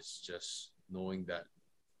going is just knowing that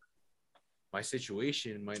my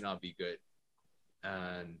situation might not be good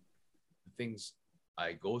and the things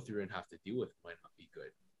I go through and have to deal with might not be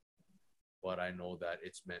good, but I know that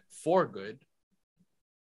it's meant for good,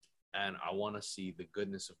 and I want to see the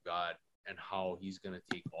goodness of God and how he's going to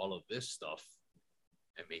take all of this stuff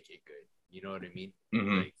and make it good. You know what I mean?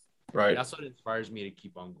 Mm-hmm. Like, right. That's what inspires me to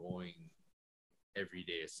keep on going every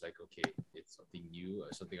day. It's like, okay, it's something new,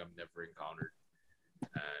 something I've never encountered.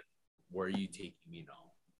 And where are you taking me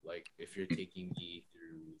now? Like, if you're taking me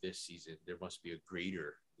through this season, there must be a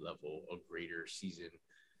greater level, a greater season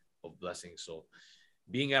of blessing. So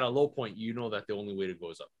being at a low point, you know that the only way to go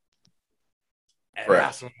is up. And correct.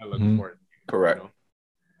 That's what I look for. Correct. You know?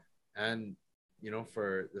 And, you know,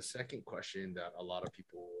 for the second question that a lot of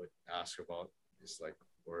people would ask about is like,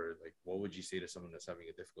 or like, what would you say to someone that's having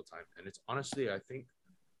a difficult time? And it's honestly, I think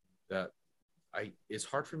that it's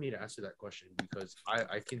hard for me to answer that question because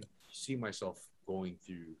I can see myself going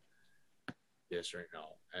through this right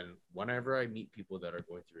now. And whenever I meet people that are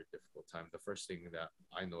going through a difficult time, the first thing that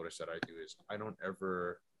I notice that I do is I don't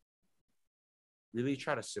ever really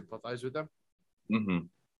try to sympathize with them.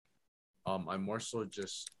 Mm-hmm. I'm more so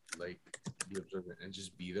just like be observant and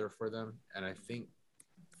just be there for them. And I think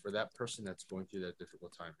for that person that's going through that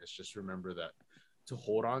difficult time, it's just remember that to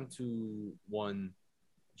hold on to one,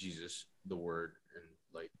 Jesus, the word, and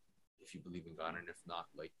like if you believe in God, and if not,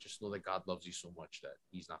 like just know that God loves you so much that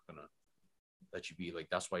he's not gonna let you be like,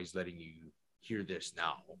 that's why he's letting you hear this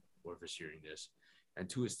now, whoever's hearing this. And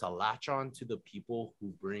two is to latch on to the people who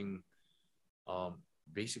bring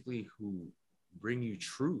basically who bring you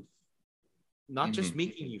truth, not just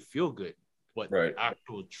making you feel good, but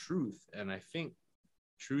actual truth. And I think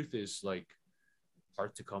truth is like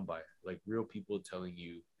hard to come by, like real people telling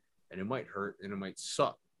you, and it might hurt and it might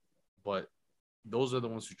suck, but those are the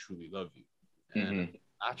ones who truly love you. And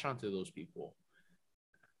latch on to those people.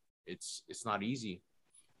 It's not easy,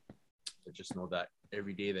 but just know that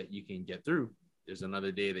every day that you can get through, there's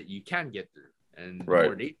another day that you can get through, and the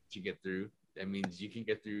more days you get through, that means you can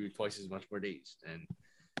get through twice as much more days. And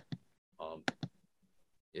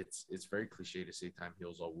it's very cliche to say time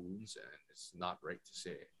heals all wounds, and it's not right to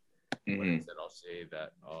say, but instead I'll say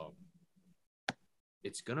that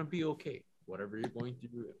it's gonna be okay, whatever you're going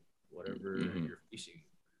through, whatever you're facing,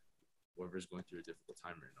 whoever's going through a difficult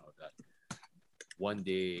time right now, that one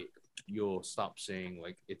day you'll stop saying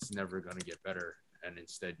like it's never gonna get better, and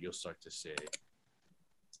instead you'll start to say,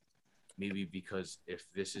 maybe because if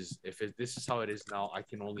this is how it is now, I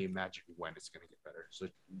can only imagine when it's gonna get better. So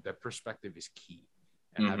that perspective is key,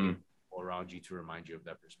 and having people around you to remind you of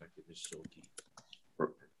that perspective is so key.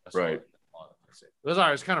 That's all I say. It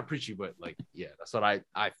was kind of preachy, but like, yeah, that's what I.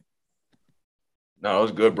 No, it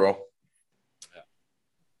was good, bro. Yeah.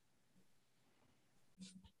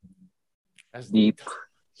 That's deep.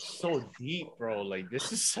 So deep, bro. Like,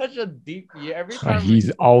 this is such a deep. Yeah, every time he's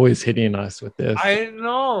always hitting us with this. I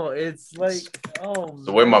know. It's like, oh, it's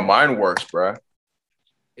the way my mind works, bro.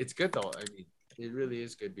 It's good though. I mean, it really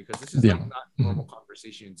is good because this is like not normal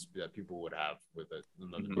conversations that people would have with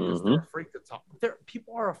another because they're afraid to talk.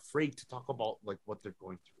 People are afraid to talk about like what they're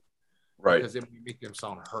going through, right? Because it may make them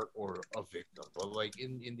sound hurt or a victim. But like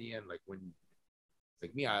in the end, like when,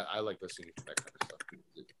 like me, I like listening to that kind of stuff.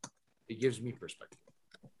 It gives me perspective.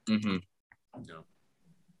 You know.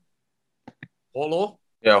 Holo?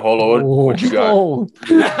 Yeah, Holo. What you got?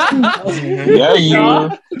 Yeah, you.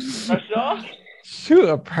 Shoot,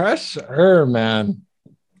 a pressure, man.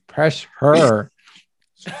 Pressure.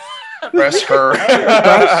 Press her.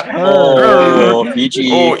 Oh,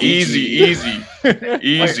 PG. Oh, easy. Yeah,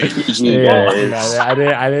 I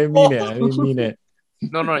didn't mean it.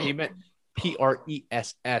 No, he meant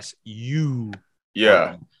PRESSU.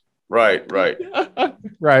 Yeah. Right. Right.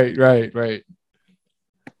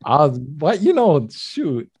 But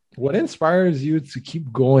shoot, what inspires you to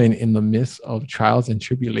keep going in the midst of trials and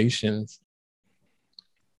tribulations?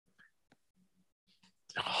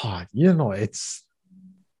 It's.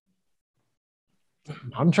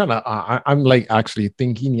 I'm like actually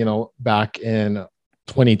thinking, back in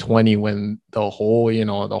 2020 when the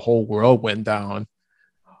whole world went down.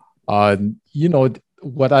 What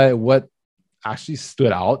actually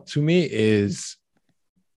stood out to me is,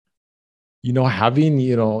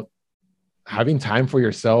 having time for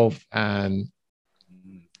yourself and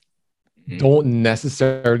don't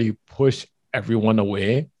necessarily push everyone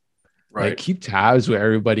away. Right. Like keep tabs with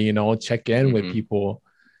everybody, you know, check in with people,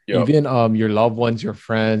 Yep. even your loved ones, your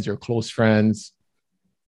friends, your close friends,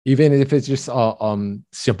 even if it's just a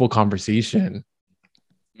simple conversation.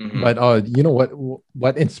 But you know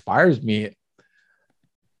what inspires me,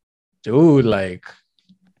 dude, like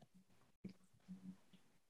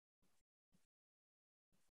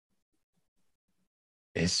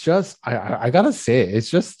it's just I gotta say, it's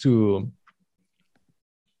just to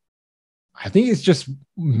I think it's just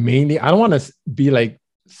mainly, I don't want to be like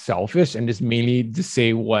selfish and just mainly to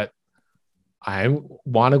say what I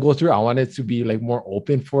want to go through. I want it to be like more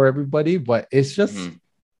open for everybody, but it's just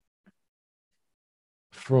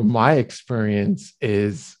from my experience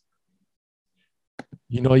is,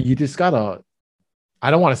 you know, you just gotta, I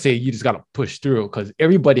don't want to say you just gotta push through because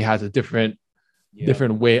everybody has a different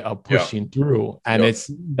way of pushing through. And it's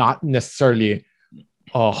not necessarily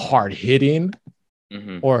hard hitting.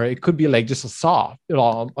 Or it could be like just a soft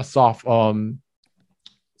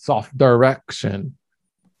direction,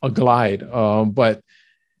 a glide. But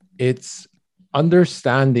it's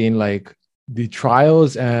understanding like the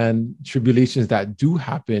trials and tribulations that do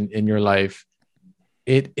happen in your life.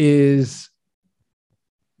 It is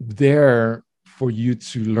there for you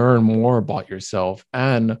to learn more about yourself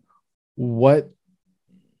and what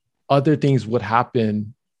other things would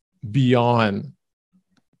happen beyond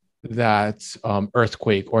that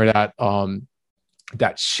earthquake or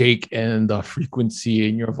that shake in the frequency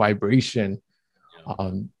in your vibration.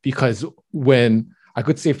 Because when I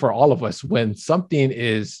could say for all of us, when something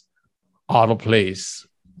is out of place,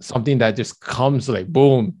 something that just comes like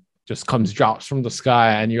boom, just drops from the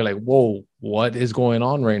sky, and you're like, whoa, what is going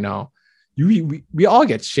on right now? We all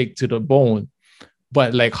get shaken to the bone.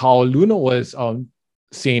 But like how Luna was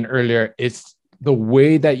saying earlier, it's the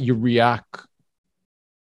way that you react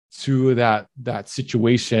to that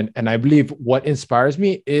situation. And I believe what inspires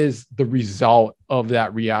me is the result of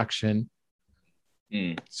that reaction.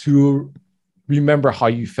 To remember how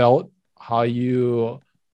you felt, how you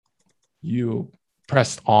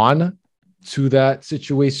pressed on to that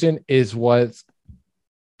situation is what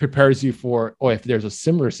prepares you for, or if there's a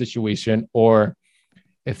similar situation, or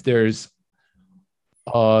if there's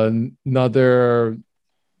another,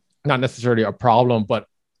 not necessarily a problem, but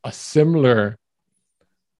a similar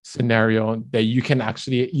scenario that you can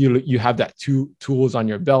actually, you have that two tools on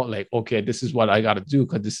your belt, like, okay, this is what I got to do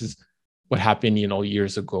because this is what happened, you know,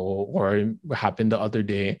 years ago, or what happened the other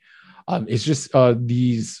day. It's just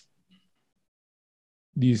these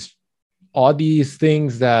all these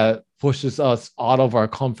things that pushes us out of our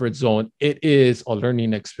comfort zone. It is a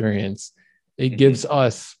learning experience. It gives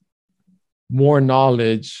us more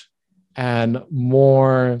knowledge and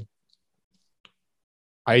more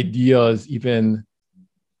ideas, even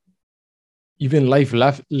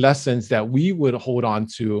life lessons that we would hold on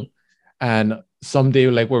to. And someday,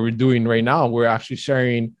 like what we're doing right now, we're actually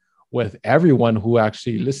sharing with everyone who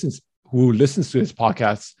actually listens to this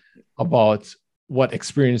podcast about what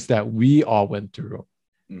experience that we all went through.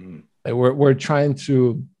 Like we're trying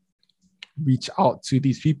to reach out to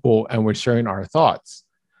these people and we're sharing our thoughts.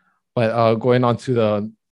 But going on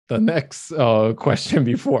to the next question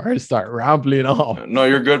before I start rambling off. No,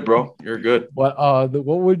 you're good, bro. You're good. But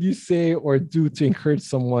what would you say or do to encourage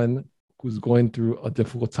someone who's going through a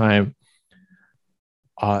difficult time?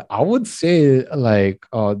 I would say like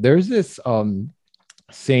there's this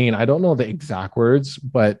saying, I don't know the exact words,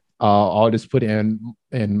 but I'll just put it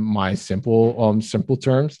in my simple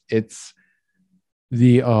terms. It's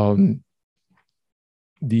the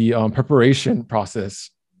preparation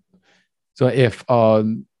process. So if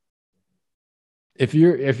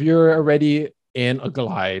you're already in a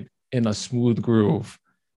glide, in a smooth groove,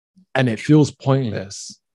 and it feels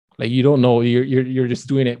pointless, like you don't know, you're just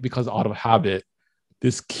doing it because out of habit,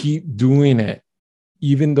 just keep doing it,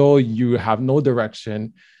 even though you have no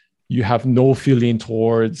direction, you have no feeling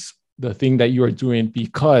towards the thing that you are doing,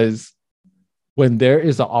 because when there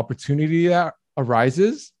is an opportunity that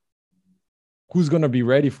arises, who's going to be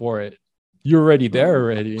ready for it? You're already there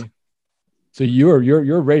already. So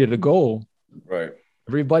you're ready to go. Right.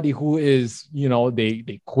 Everybody who is, you know,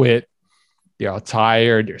 they quit, they are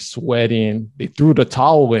tired, they're sweating, they threw the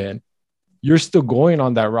towel in. You're still going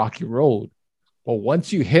on that rocky road. But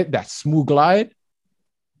once you hit that smooth glide,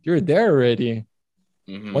 you're there already.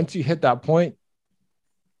 Once you hit that point,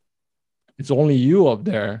 it's only you up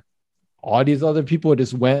there. All these other people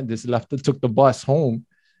just left and took the bus home.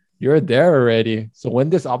 You're there already. So when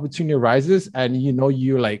this opportunity arises and you know,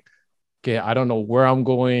 you're like, okay, I don't know where I'm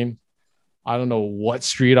going. I don't know what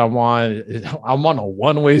street I'm on. I'm on a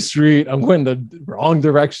one-way street. I'm going the wrong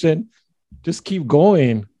direction. just keep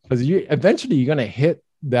going, because you eventually you're gonna hit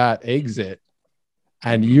that exit,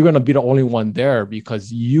 and you're gonna be the only one there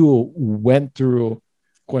because you went through.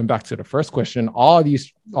 Going back to the first question, all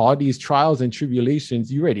these trials and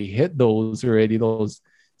tribulations, you already hit those already. Those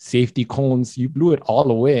safety cones, you blew it all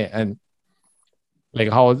away. And like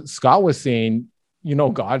how Scott was saying,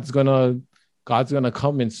 God's gonna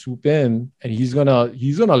come and swoop in, and he's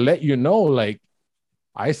gonna let you know, like,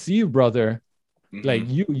 I see you, brother. Mhm. Like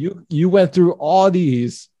you went through all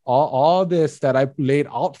this that I laid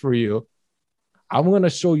out for you. I'm gonna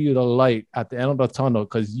show you the light at the end of the tunnel,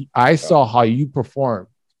 because I saw how you performed.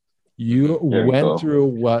 You There we go. went through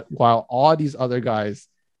while all these other guys,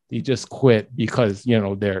 they just quit because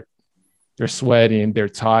they're sweating, they're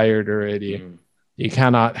tired already. Mhm. They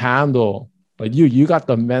cannot handle. But you got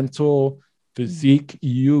the mental physique.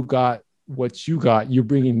 You got what you got. You're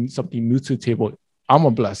bringing something new to the table. I'm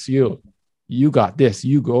gonna bless you. You got this.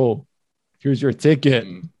 You go. Here's your ticket.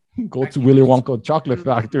 Mhm. Go to Willy Wonka Chocolate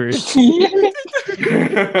Factory.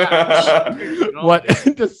 What?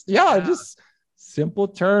 Just simple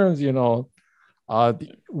terms,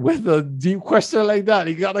 with a deep question like that,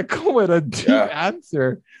 you gotta come with a deep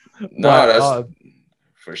answer. No, But, that's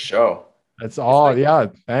for sure. that's all.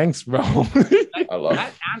 like- Thanks, bro. I love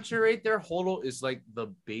That answer right there, Holo, is like the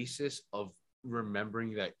basis of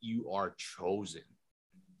remembering that you are chosen.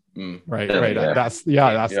 Mm. right. Yeah. That's the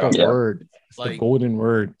Yeah. word. It's the Like- golden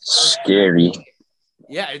word. Scary.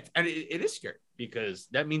 Yeah, it is scary, because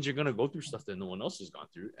that means you're gonna go through stuff that no one else has gone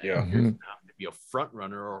through. And Yeah. you're gonna have to be a front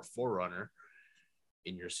runner or a forerunner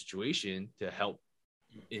in your situation to help.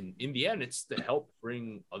 In the end, it's to help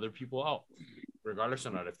bring other people out, regardless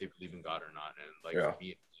of not if they believe in God or not. And like Yeah. for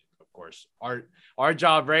me, of course, our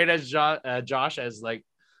job, right, as Josh,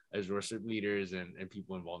 as worship leaders and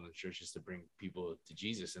people involved in the church, is to bring people to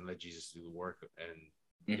Jesus and let Jesus do the work. And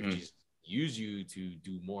if Mhm. Jesus use you to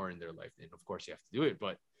do more in their life, then of course you have to do it.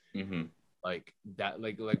 But Mhm. like that,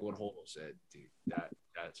 like what Holo said, dude,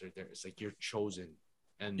 that's right there. It's like you're chosen,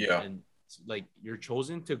 and Yeah. and like you're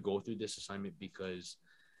chosen to go through this assignment because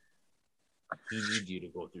he needs you to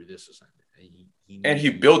go through this assignment, and And needs he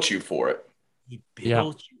you- built you for it. he Yeah.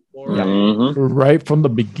 built you for Yeah. it. Mm-hmm. Right from the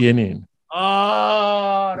beginning.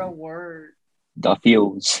 Oh, the word. The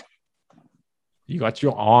feels. You got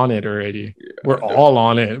you on it already. Yeah, We're dog. all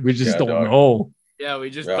on it. We just Yeah, don't dog. know. Yeah, we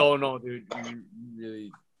just Yeah. don't know, dude. You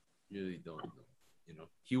really don't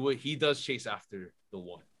know. He does chase after the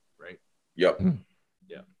one, right? Yep.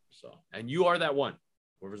 Yeah. So, and you are that one.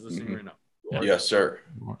 Whoever's listening Mhm. right now. You are Yes, that sir.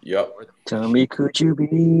 Yep. one. Tell me, could you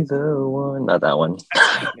be the one? Not that one.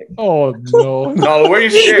 Oh no. Nalu, where you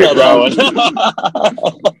scared, Not bro? that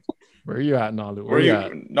one. Where you at, Nalu? Where you,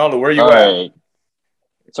 at? Nalu? Where you All at? right.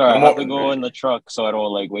 Sorry, I I'm have to all- go in the truck so I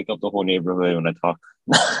don't like wake up the whole neighborhood when I talk.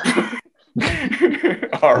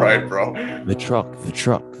 All right, bro. The truck.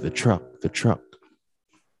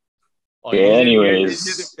 Oh, Yeah, you didn't hear anyways.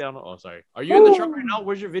 the piano? Oh, sorry. Are you in the truck right now?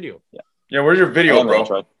 Where's your video? Yeah, where's your I video, am in the bro?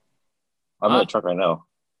 truck. I'm in the truck right now.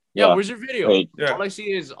 Yeah, Yeah. where's your video? Wait. Yeah. All I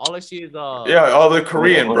see is Yeah, all the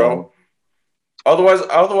Korean, hold bro. on.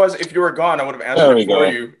 Otherwise, if you were gone, I would have There answered we it for go.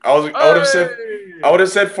 you. I would have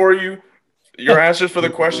said for you. Your answers for the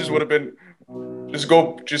questions would have been just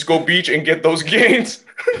go beach and get those gains.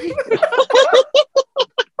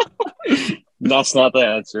 That's not the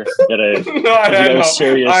answer. No, I know.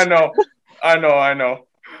 Serious. I know.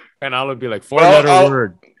 And I would be like Well, 4-letter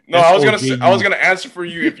word. No, I was SOJU. gonna answer for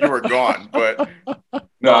you if you were gone, but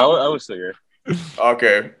No, I was still here.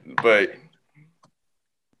 okay, but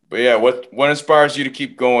yeah, what inspires you to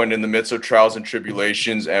keep going in the midst of trials and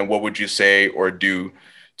tribulations, and what would you say or do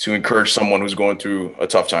to encourage someone who's going through a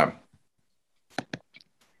tough time?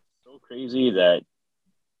 So crazy that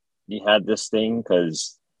you had this thing,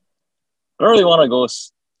 because I don't really want to go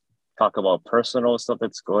talk about personal stuff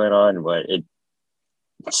that's going on, but it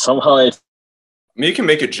somehow it I mean, you can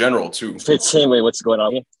make it general too. fits in with what's going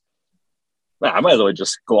on here. Man, I might as well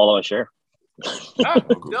just go all on share.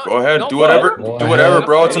 Go ahead, do no, whatever, go do whatever, ahead.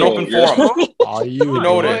 bro. It's an open Yeah. forum. Are you? You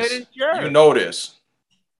know Go ahead this. and share. You know this.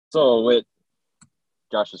 So with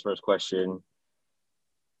Josh's first question,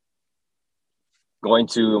 going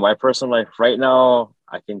to my personal life right now,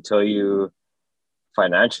 I can tell you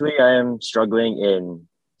financially, I am struggling in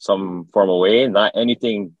some form of way. Not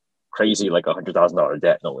anything crazy like $100,000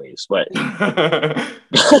 debt, no ways. But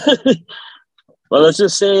well, let's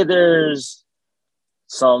just say there's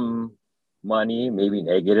some money, maybe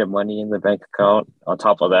negative money in the bank account. On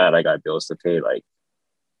top of that, I got bills to pay, like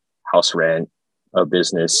house rent, a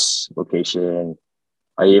business location.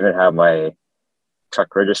 I even have my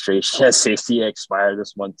truck registration safety expire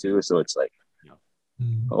this month too. So it's like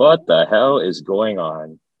what the hell is going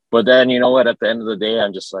on? But then, you know what? At the end of the day,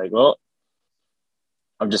 I'm just like, well,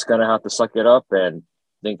 I'm just going to have to suck it up and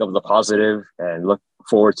think of the positive and look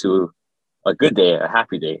forward to a good day, a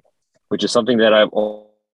happy day, which is something that I've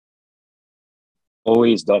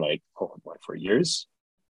always done, like, for years.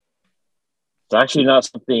 It's actually not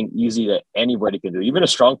something easy that anybody can do. Even a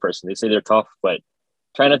strong person, they say they're tough, but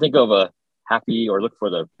trying to think of a happy or look for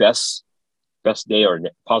the best day or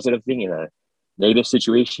positive thing in a negative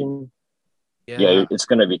situation, yeah it's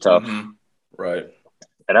going to be tough. Right.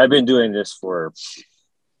 And I've been doing this for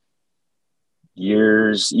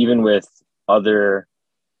years, even with other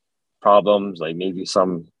problems, like maybe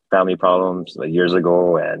some family problems like years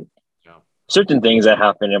ago, and certain things that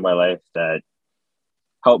happened in my life that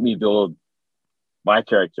helped me build my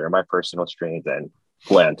character, my personal strength, and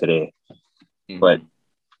who I am today. But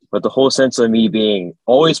the whole sense of me being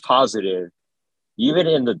always positive, even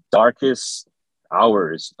in the darkest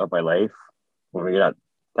hours of my life, well, maybe not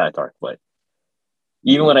that dark, but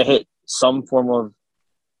even when I hit some form of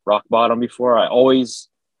rock bottom before, I always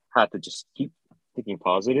had to just keep thinking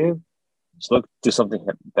positive, just look to something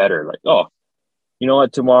better. Like, oh, you know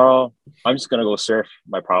what, tomorrow I'm just going to go surf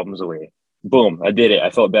my problems away. Boom, I did it.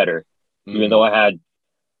 I felt better. Even though I had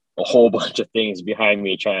a whole bunch of things behind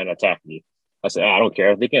me trying to attack me. I said, I don't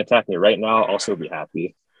care. If they can attack me right now, I'll still be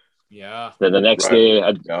happy. Yeah. Then the next day,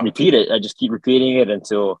 I repeat it. I just keep repeating it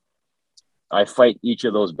until I fight each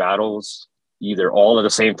of those battles either all at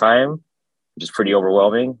the same time, which is pretty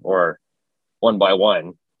overwhelming, or one by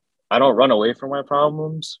one. I don't run away from my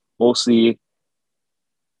problems. Mostly,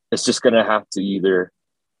 it's just going to have to either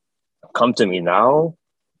come to me now,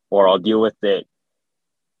 or I'll deal with it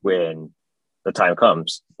when the time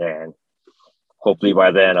comes. And hopefully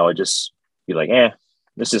by then, I'll just be like,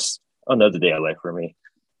 this is another day of life for me.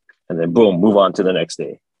 And then boom, move on to the next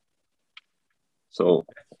day. So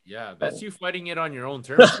yeah, that's you fighting it on your own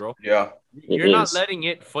terms, bro. You're not is. letting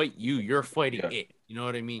it fight you. You're fighting it. You know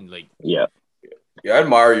what I mean? Like, yeah, I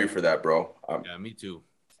admire you for that, bro. Yeah, me too.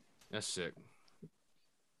 That's sick.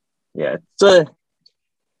 Yeah,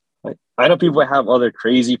 I know people have other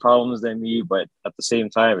crazy problems than me, but at the same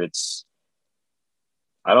time,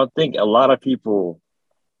 I don't think a lot of people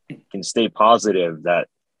can stay positive that,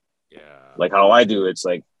 like how I do. It's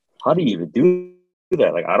like, how do you even do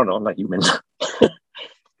that? Like, I don't know. I'm not human.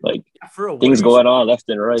 Like, things going on left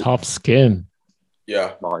and right. Tough skin.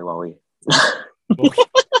 Yeah. Maui.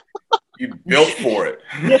 You built for it.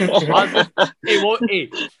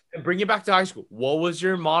 Hey, bring it back to high school. What was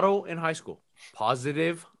your motto in high school?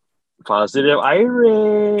 Positive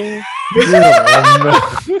Irish.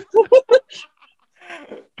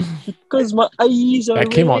 Because my eyes are that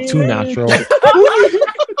came out too natural.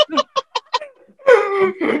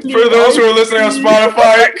 For those who are listening on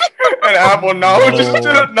Spotify and Apple, Nala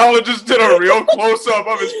just did a real close up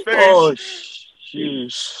of his face. Oh,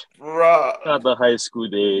 sheesh. Bruh. Not the high school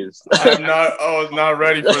days. I was not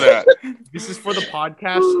ready for that. This is for the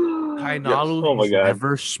podcast. Kainalu has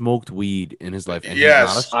never smoked weed in his life. And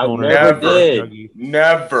yes, I never did.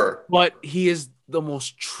 Never. But he is the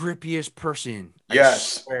most trippiest person.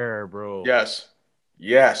 Yes. I swear, bro. Yes.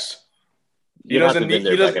 He doesn't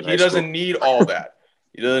need all that.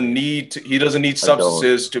 He doesn't need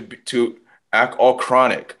substances to act all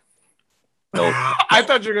chronic. No. I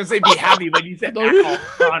thought you were gonna say be happy, but you said act all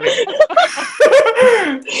chronic.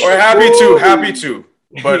 Or happy to.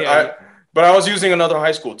 But I was using another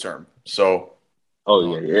high school term. So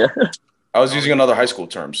yeah. I was using another high school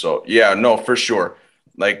term. So yeah, no, for sure.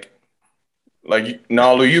 Like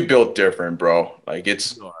Nalu, you built different, bro. Like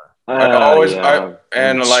it's I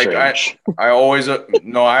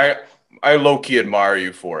low key admire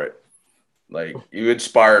you for it. Like you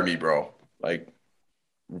inspire me, bro. Like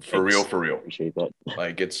for real. Appreciate that.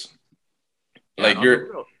 Like it's I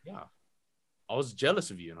was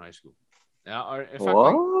jealous of you in high school. I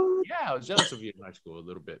was jealous of you in high school a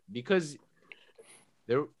little bit because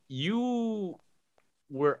you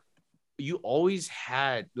always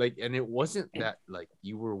had and it wasn't that like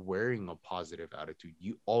you were wearing a positive attitude.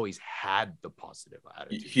 You always had the positive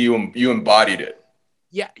attitude. You embodied it.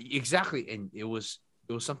 Yeah, exactly. And it was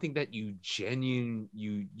something that you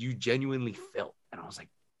genuinely felt. And I was like,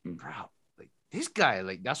 bro, like this guy,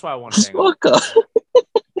 like that's why I want to hang out.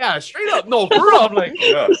 Yeah, straight up. No, for real. I'm like,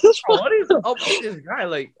 bro, what is up with this guy?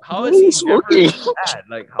 Like, how is he never sad?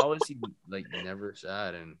 Like, how is he like never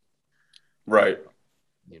sad? And right.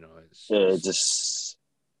 You know, it's just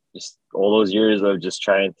all those years of just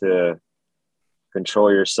trying to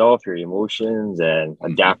control yourself, your emotions, and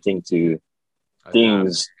adapting to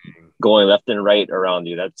things going left and right around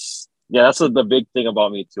you. That's Yeah, that's the big thing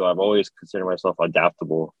about me too. I've always considered myself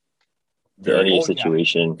adaptable to Very, any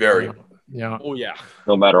situation, very. Yeah. Oh yeah.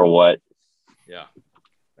 no matter what. Yeah.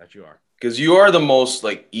 That you are. Because you are the most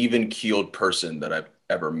like even-keeled person that I've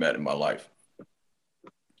ever met in my life.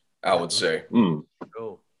 I would say. Mm.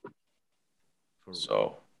 Go.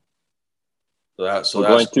 So that's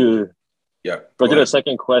Going to yeah. go to the ahead.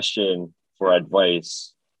 second question for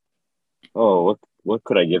advice. Oh, what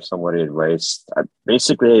could I give somebody advice?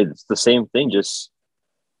 Basically, it's the same thing. Just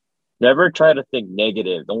never try to think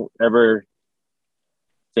negative. Don't ever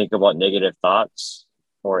think about negative thoughts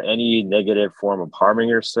or any negative form of harming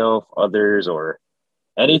yourself, others, or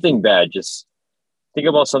anything bad. Just think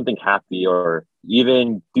about something happy or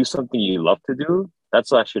even do something you love to do.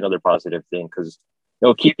 That's actually another positive thing because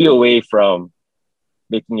it'll keep you away from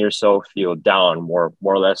making yourself feel down more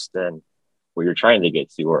or less than what you're trying to get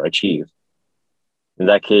to or achieve. In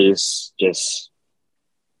that case, just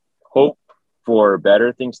hope for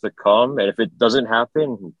better things to come. And if it doesn't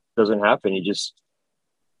happen, it doesn't happen. You just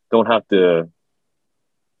don't have to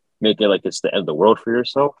make it like it's the end of the world for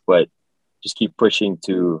yourself, but just keep pushing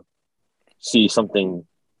to see something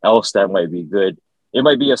else that might be good. It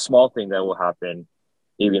might be a small thing that will happen,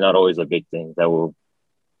 maybe not always a big thing that will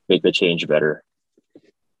make the change better.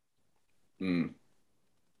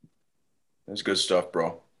 That's good stuff,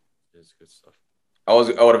 bro. It's good stuff. I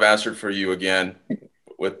would have answered for you again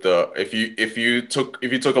with the if you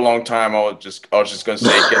took a long time, I was just gonna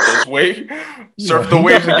say get those waves, surf the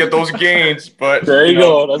waves and get those gains. But there you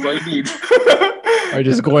go. That's all you need. Or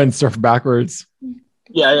just go and surf backwards.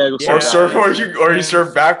 Yeah. Or you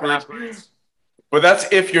surf backwards. But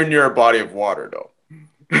that's if you're near a body of water, though.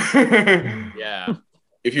 Yeah.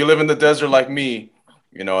 If you live in the desert like me,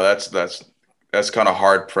 you know that's kind of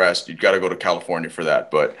hard pressed. You've got to go to California for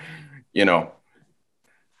that. But you know,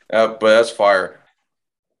 but that's fire.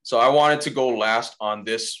 So I wanted to go last on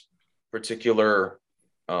this particular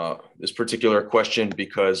question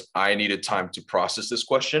because I needed time to process this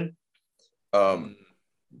question. But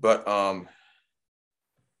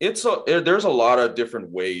there's a lot of different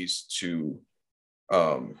ways to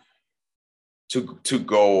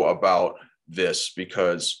go about this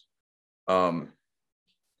because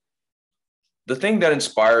the thing that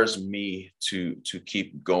inspires me to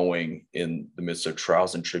keep going in the midst of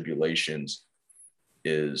trials and tribulations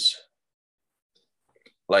is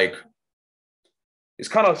like it's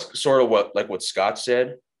kind of sort of what Scott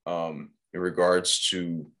said in regards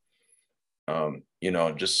to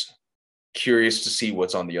just curious to see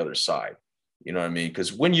what's on the other side. You know what I mean?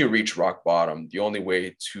 Because when you reach rock bottom, the only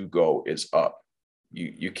way to go is up.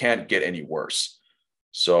 You can't get any worse.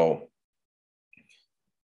 So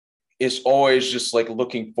it's always just like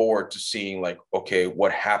looking forward to seeing like, okay,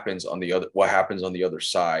 what happens on the other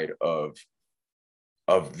side of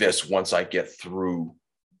this once I get through,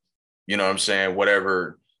 you know what I'm saying?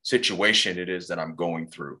 Whatever situation it is that I'm going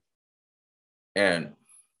through. And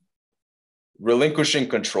relinquishing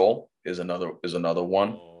control is another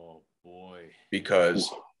one. Oh boy.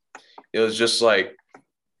 Because it was just like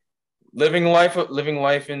living life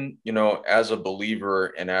in, as a believer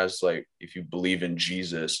and as like, if you believe in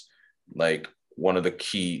Jesus, like one of the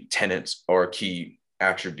key tenets or key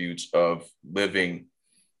attributes of living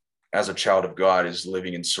as a child of God is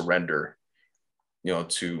living in surrender,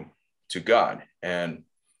 to God and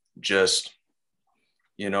just,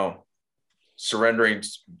 surrendering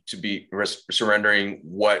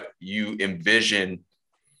what you envision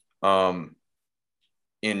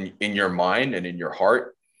in your mind and in your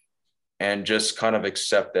heart, and just kind of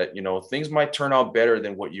accept that, things might turn out better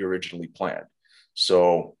than what you originally planned.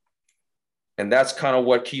 So, and that's kind of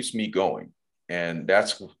what keeps me going. And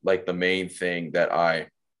that's like the main thing that I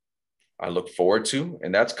look forward to.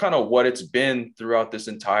 And that's kind of what it's been throughout this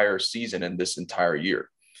entire season and this entire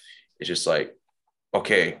year. It's just like,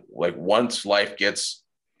 okay, like once I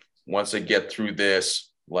get through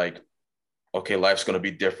this, like, okay, life's going to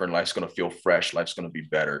be different. Life's going to feel fresh. Life's going to be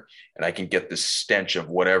better. And I can get this stench of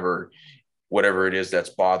whatever it is that's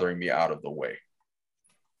bothering me out of the way,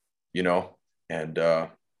 and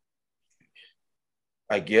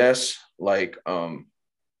I guess like, and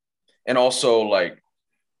also like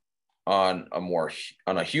on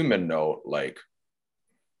a human note, like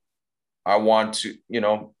I want to,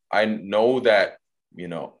 I know that,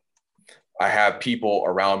 I have people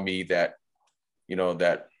around me that,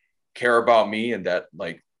 that care about me and that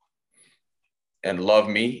like, and love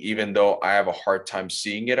me, even though I have a hard time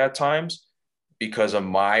seeing it at times because of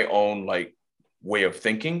my own like way of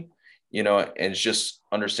thinking, and it's just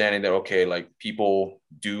understanding that, okay, like people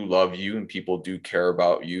do love you and people do care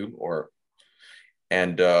about you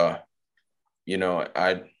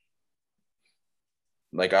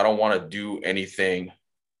like, I don't want to do anything,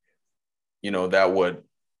 you know, that would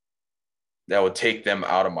take them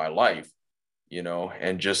out of my life, you know,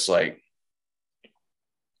 and just like,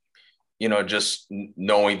 you know, just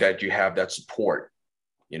knowing that you have that support,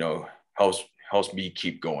 you know, helps me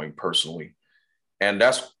keep going personally. And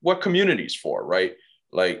that's what community is for, right?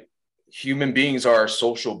 Like, human beings are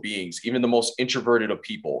social beings. Even the most introverted of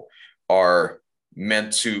people are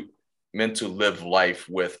meant to live life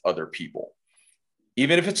with other people,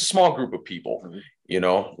 even if it's a small group of people. You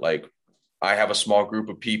know, like, I have a small group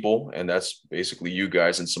of people, and that's basically you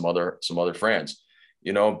guys and some other friends,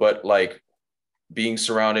 you know. But like, being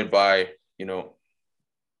surrounded by, you know,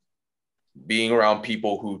 being around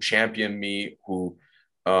people who champion me, who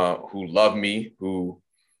love me, who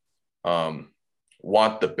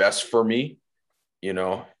want the best for me, you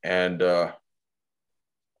know, and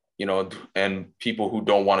you know, and people who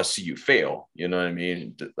don't want to see you fail, you know what I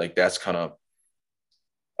mean? Like, that's kind of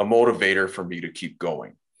a motivator for me to keep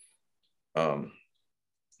going. And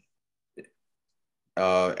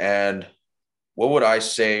what would I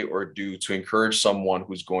say or do to encourage someone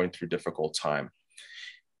who's going through difficult time?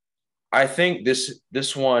 I think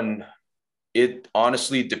this one, it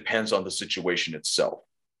honestly depends on the situation itself,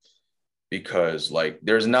 because like,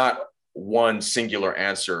 there's not one singular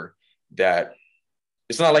answer that,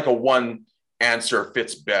 it's not like a one answer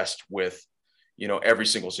fits best with, you know, every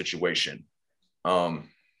single situation.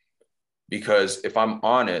 Because if I'm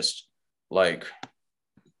honest, like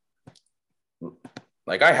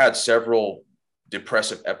I had several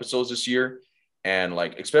depressive episodes this year, and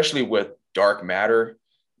like, especially with dark matter,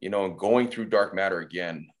 you know, going through dark matter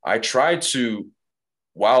again, I tried to,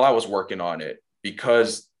 while I was working on it,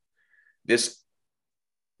 because this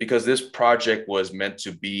project was meant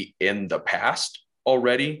to be in the past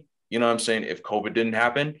already, you know what I'm saying? If COVID didn't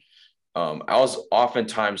happen, I was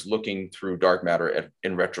oftentimes looking through dark matter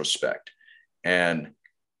in retrospect. And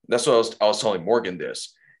that's what I was telling Morgan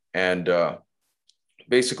this. And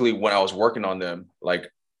basically, when I was working on them,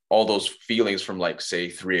 like, all those feelings from, like, say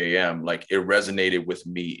 3 a.m., like, it resonated with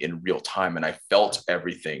me in real time, and I felt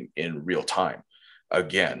everything in real time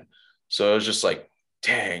again. So it was just like,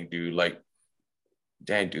 dang, dude,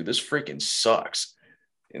 this freaking sucks.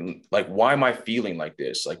 And like, why am I feeling like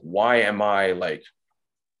this? Like, why am I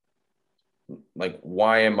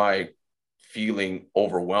feeling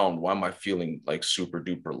overwhelmed? Why am I feeling like super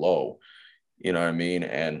duper low? You know what I mean?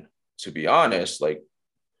 And to be honest, like,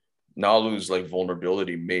 Nalu's like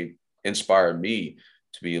vulnerability may inspire me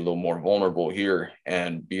to be a little more vulnerable here,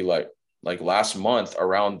 and be like last month,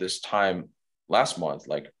 around this time last month,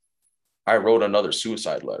 like, I wrote another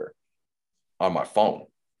suicide letter on my phone,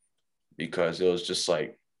 because it was just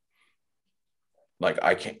like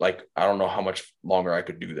I can't, like, I don't know how much longer I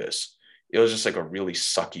could do this. It was just like a really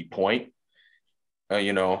sucky point.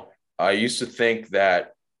 You know, I used to think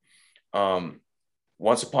that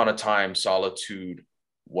once upon a time, solitude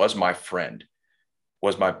was my friend,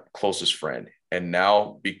 was my closest friend. And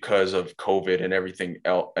now, because of COVID and everything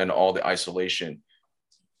else and all the isolation,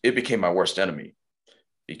 it became my worst enemy,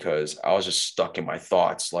 because I was just stuck in my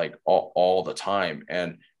thoughts, like, all the time.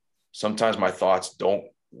 And sometimes my thoughts don't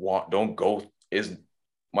go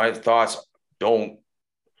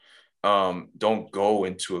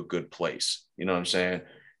into a good place. You know what I'm saying?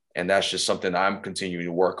 And that's just something I'm continuing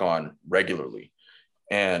to work on regularly.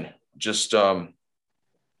 And just, I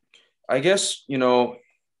guess, you know,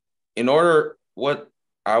 what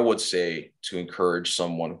I would say to encourage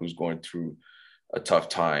someone who's going through a tough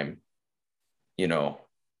time, you know,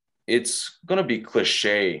 it's going to be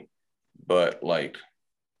cliche, but like,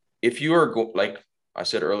 if you are like I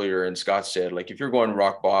said earlier, and Scott said, like, if you're in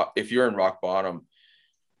rock bottom,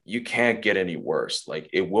 you can't get any worse. Like,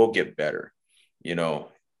 it will get better, you know,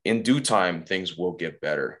 in due time, things will get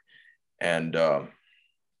better. And,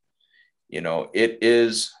 you know,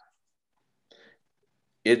 it's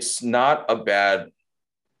not a bad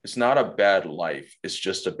life. It's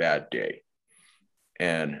just a bad day.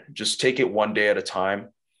 And just take it one day at a time,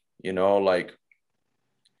 you know, like,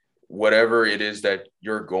 whatever it is that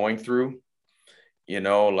you're going through, you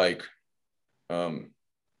know, like,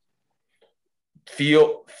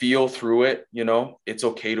 feel through it. You know, it's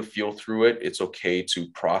okay to feel through it. It's okay to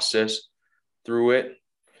process through it,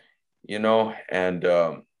 you know, and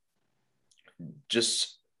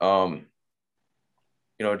just you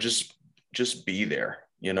know, just be there,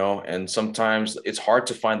 you know. And sometimes it's hard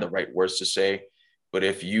to find the right words to say, but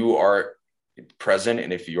if you are present,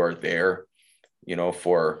 and if you are there, you know,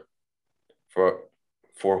 for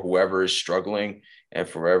whoever is struggling, and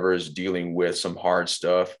for whoever is dealing with some hard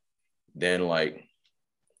stuff, then like,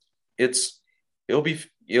 it'll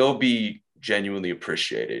be genuinely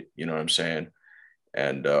appreciate it. You know what I'm saying?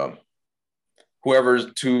 And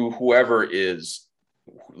whoever is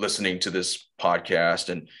listening to this podcast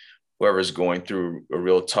and whoever is going through a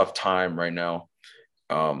real tough time right now,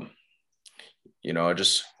 you know, I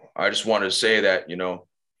just wanted to say that, you know,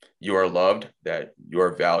 you are loved, that you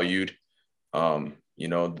are valued. You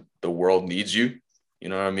know, the world needs you, you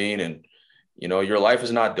know what I mean? And, you know, your life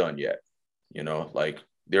is not done yet. You know, like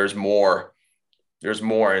there's more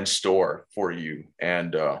in store for you.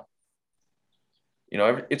 And, you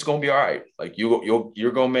know, it's going to be all right. Like you're going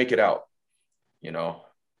to make it out, you know?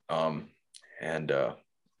 And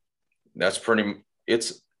that's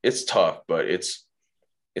it's tough, but it's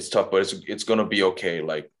going to be okay.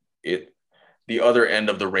 Like the other end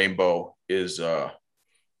of the rainbow is,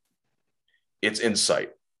 it's in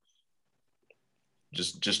sight.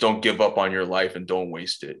 Just don't give up on your life and don't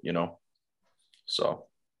waste it, you know? So.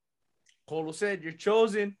 Colo said, you're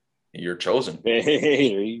chosen. You're chosen.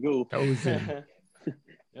 Hey, there you go. Chosen.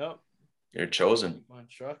 Yep. You're chosen. I'm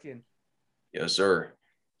trucking. Yes, sir.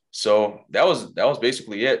 So that was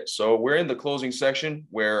basically it. So we're in the closing section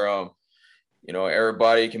where, you know,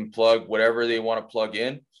 everybody can plug whatever they want to plug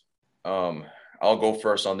in. I'll go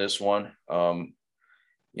first on this one.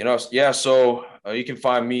 You know, yeah. So you can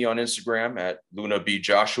find me on Instagram at Luna B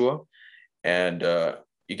Joshua, and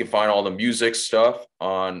you can find all the music stuff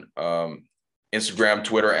on Instagram,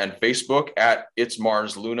 Twitter, and Facebook at It's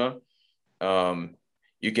Mars Luna.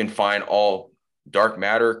 You can find all Dark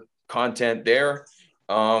Matter content there.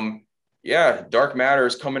 Yeah, Dark Matter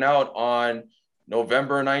is coming out on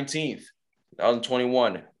November 19th,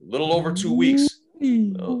 2021. A little over 2 weeks. A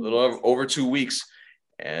little over 2 weeks.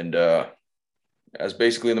 And that's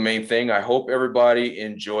basically the main thing. I hope everybody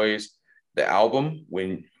enjoys the album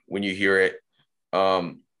when you hear it.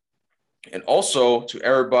 And also to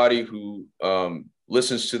everybody who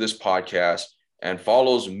listens to this podcast and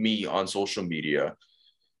follows me on social media,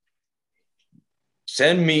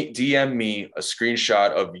 DM me a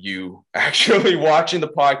screenshot of you actually watching the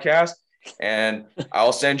podcast, and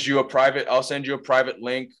I'll send you a private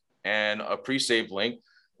link and a pre-saved link,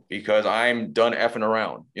 because I'm done effing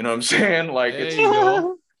around. You know what I'm saying? Like, There it's, you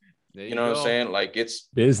go. There you know what I'm go. saying? Like, it's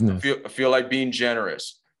Business. I feel like being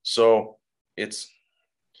generous. So it's,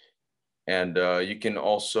 and you can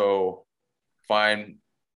also find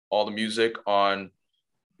all the music on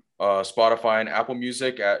Spotify and Apple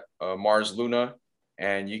Music at Mars Luna.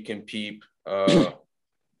 And you can peep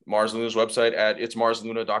Mars Luna's website at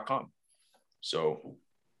itsmarsluna.com. So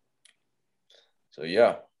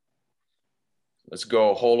yeah. Let's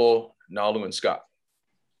go, Holo, Nalu, and Scott.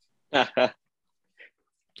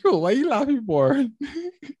 Cool. Why are you laughing for?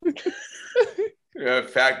 Yeah,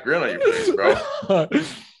 fat grin on your face, bro. That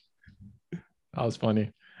was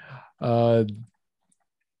funny. Yeah,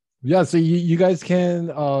 so you guys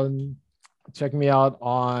can check me out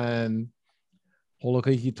on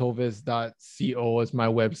holokaikitoves.co is my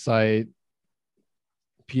website.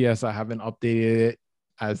 PS, I haven't updated it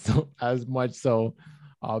as much, so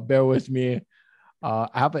bear with me. I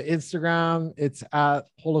have an Instagram. It's at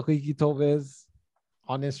holokaikitoves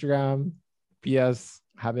on Instagram. PS,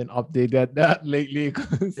 haven't updated that lately.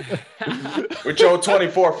 With your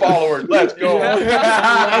 24 followers, let's go.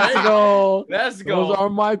 Let's go. Let's go. Those are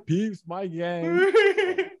my peeps, my gang.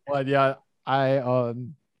 But yeah, I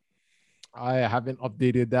haven't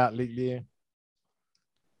updated that lately.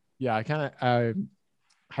 Yeah, I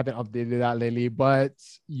haven't updated that lately, but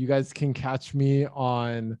you guys can catch me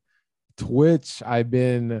on Twitch. I've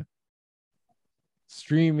been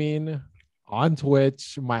streaming on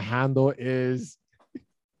Twitch. My handle is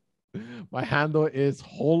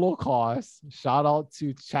Holocaust. Shout out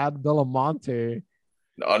to Chad Belamonte.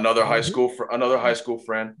 Another high school friend. Another high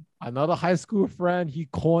school friend. He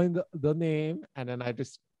coined the name, and then it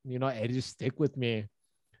just stick with me.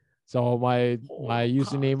 So my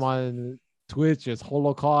username on Twitch is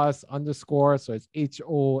Holocaust _ so it's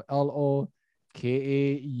HOLOKAUS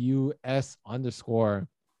 _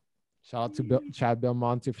 Shout out to Chad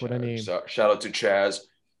Belmonte for the name. Shout out to Chaz.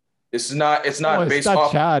 It's not based not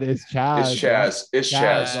off Chad. It's Chaz. It's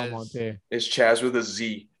Chaz. Belmonte. It's Chaz with a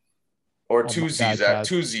Z, or two Z's.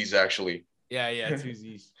 Two Z's actually. Yeah, two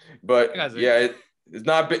Z's. But yeah,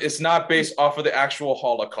 it's not based off of the actual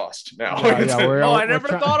Holocaust. Now. I never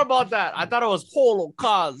thought about that. I thought it was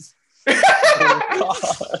Holocaust.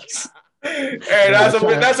 Hey,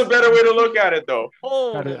 that's a better way to look at it, though.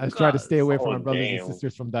 I try to stay away from my brothers and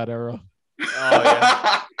sisters from that era.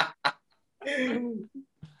 Oh yeah.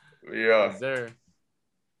 Yeah. There.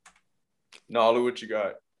 Nalu, what you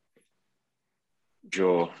got?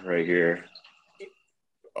 Joe, right here.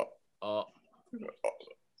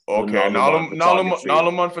 Okay,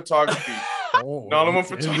 Nalaman Photography. Oh, Nalaman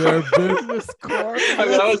it's in Photography. their business card. I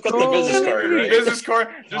mean, I always got the business card, right? Business card.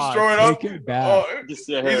 Just throw it up. Take it back. Oh, Just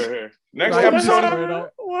here. next Right, just episode. throw it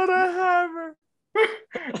up. What a hammer!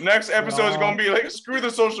 Next episode is gonna be like, screw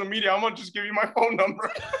the social media. I'm gonna just give you my phone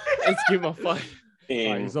number. Let's give him a fun.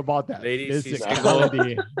 He's about that. Ladies, he's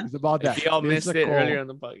physicality. He's about that. If y'all missed it physical. earlier on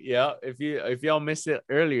the podcast, yeah. If y'all missed it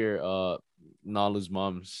earlier, Nalu's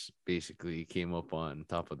mom's basically came up on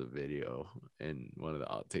top of the video and one of the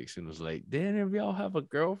outtakes and was like, "Did any of y'all have a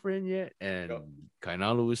girlfriend yet?" And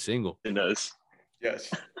Kainalu was single. It does.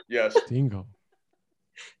 Yes. Yes. Single.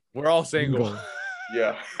 We're all single. Single.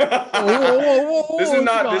 Yeah. Whoa, This is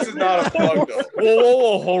not a plug though.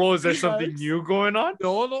 Whoa, hold on. Is there something new going on?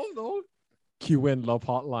 No. QN Love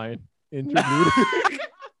Hotline interlude.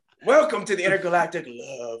 Welcome to the Intergalactic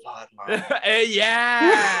Love Hotline. Hey,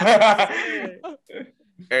 yeah.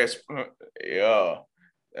 Yeah,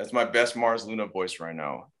 that's my best Mars Luna voice right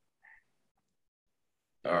now.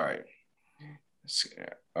 All right,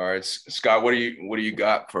 Scott. What do you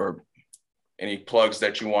got for any plugs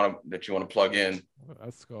that you want to plug in?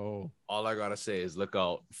 Let's go. All I gotta say is look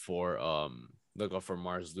out for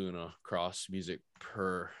Mars Luna Cross Music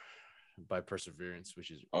by Perseverance,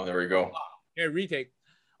 which is there we go. Here, retake.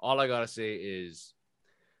 All I gotta say is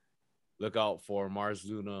look out for Mars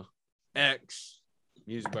Luna X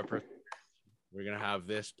Music by Perseverance. We're gonna have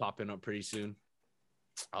this popping up pretty soon.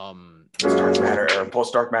 Post-dark matter era.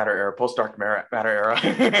 Post-dark matter era. Post-dark matter era.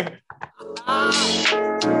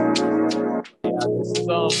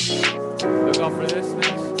 Look out for this.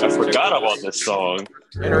 I forgot about this song.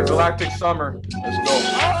 Intergalactic Summer. Let's go.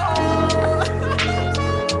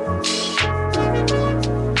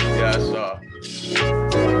 Yes.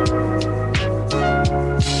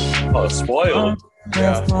 Oh, spoiled.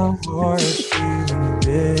 Left my heart feeling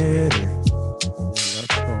bitter.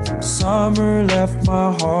 Summer left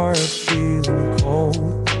my heart feeling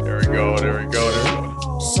cold. There we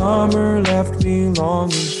go. Summer left me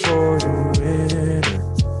longing for the winter.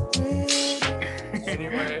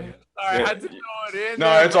 Anyway, I had to throw it in.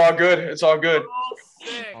 No, it's all good. It's all good.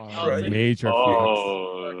 Sick. Major.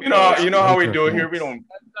 You know how we do it here. We don't.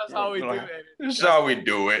 That's how we do it. This is how we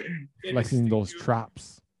do it. Flexing those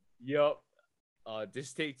traps. Yep.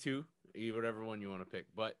 This take two, whatever one you want to pick.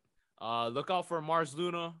 But look out for Mars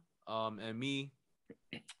Luna, and me,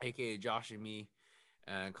 aka Josh and me,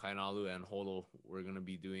 and Kainalu and Holo. We're gonna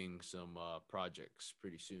be doing some projects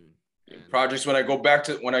pretty soon. And Projects when I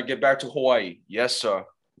get back to Hawaii. Yes, sir.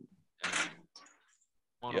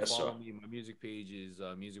 Want to Yes, follow sir. me? My music page is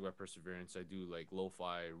Music by Perseverance. I do like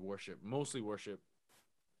lo-fi worship, mostly worship,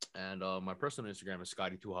 and my personal Instagram is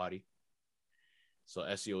Scotty Tuhati. So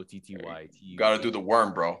SCOTTY. Gotta do the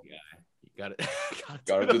worm, bro. Yeah, you got it.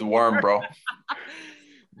 Gotta do the worm, bro.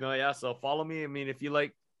 No, yeah. So follow me. I mean, if you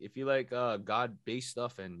like God-based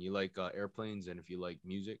stuff and you like airplanes and if you like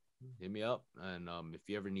music, hit me up. And if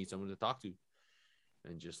you ever need someone to talk to,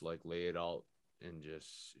 and just like lay it out, and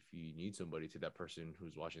just if you need somebody to that person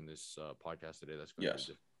who's watching this podcast today, that's going to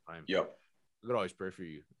be the time. Yep. I could always pray for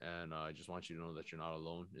you, and I just want you to know that you're not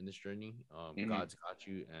alone in this journey. God's got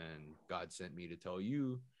you, and God sent me to tell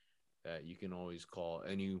you that you can always call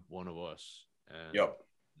any one of us. And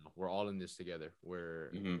we're all in this together.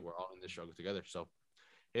 We're all in this struggle together. So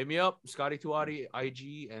hit me up, Scotty Tuati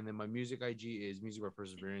IG, and then my music IG is Music by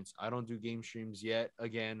Perseverance. I don't do game streams yet.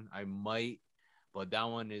 Again, I might, but that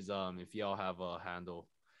one is if y'all have a handle.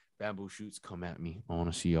 Bamboo Shoots, come at me. I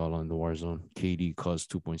want to see y'all on the Warzone. KD cause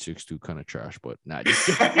 2.62 kind of trash, but not.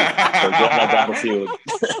 Just Battlefield.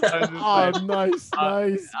 Nice.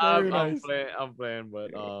 I'm Nice. playing,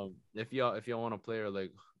 but if y'all want to play or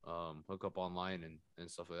like hook up online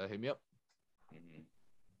and stuff like that, hit me up.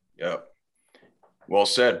 Yep. Well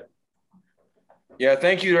said. Yeah,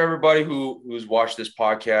 thank you to everybody who's watched this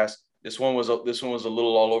podcast. This one was a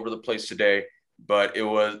little all over the place today, but it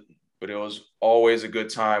was always a good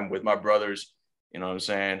time with my brothers, you know what I'm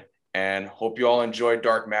saying? And hope you all enjoyed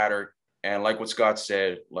Dark Matter. And like what Scott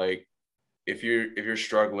said, like if you're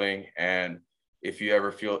struggling and if you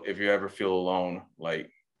ever feel alone,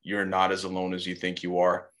 like you're not as alone as you think you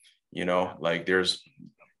are, you know, like you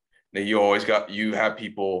have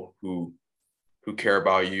people who care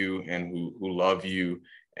about you and who love you.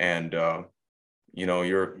 And, you know,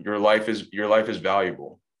 your life is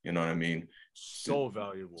valuable. You know what I mean? So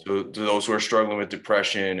valuable. So to those who are struggling with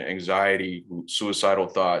depression, anxiety, suicidal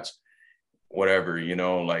thoughts, whatever, you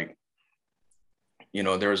know, like, you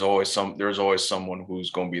know, there's always someone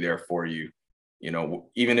who's going to be there for you, you know,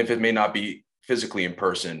 even if it may not be physically in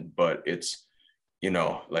person, but it's, you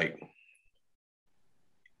know, like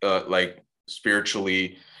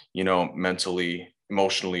spiritually, mentally,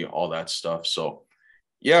 emotionally, all that stuff. So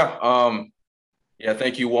yeah,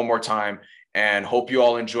 thank you one more time, and hope you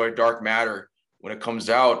all enjoy Dark Matter when it comes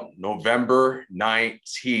out November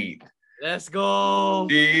 19th. Let's go.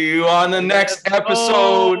 See you on the next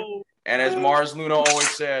episode. And as Mars Luna always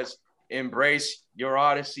says, embrace your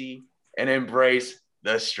odyssey and embrace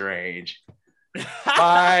the strange.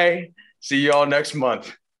 Bye. See y'all next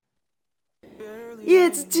month.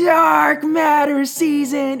 It's Dark Matter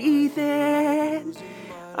season, Ethan.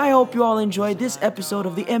 I hope you all enjoyed this episode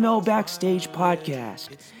of the ML Backstage podcast.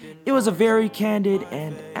 It was a very candid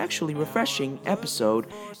and actually refreshing episode,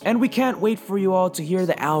 and we can't wait for you all to hear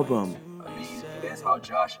the album. That's how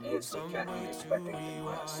Josh is, so you can't really expect anything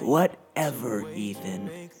less. Whatever,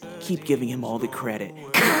 Ethan. Keep giving him all the credit.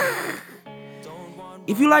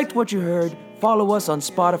 If you liked what you heard, follow us on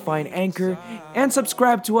Spotify and Anchor, and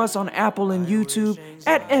subscribe to us on Apple and YouTube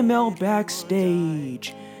at ML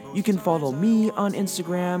Backstage. You can follow me on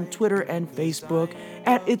Instagram, Twitter, and Facebook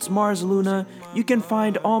at It's Mars Luna. You can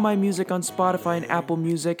find all my music on Spotify and Apple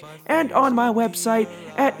Music, and on my website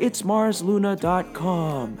at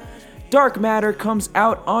itsmarsluna.com. Dark Matter comes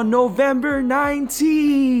out on November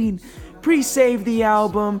 19. Pre-save the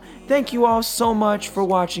album. Thank you all so much for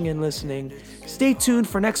watching and listening. Stay tuned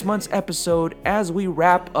for next month's episode as we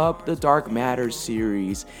wrap up the Dark Matter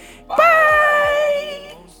series. Bye!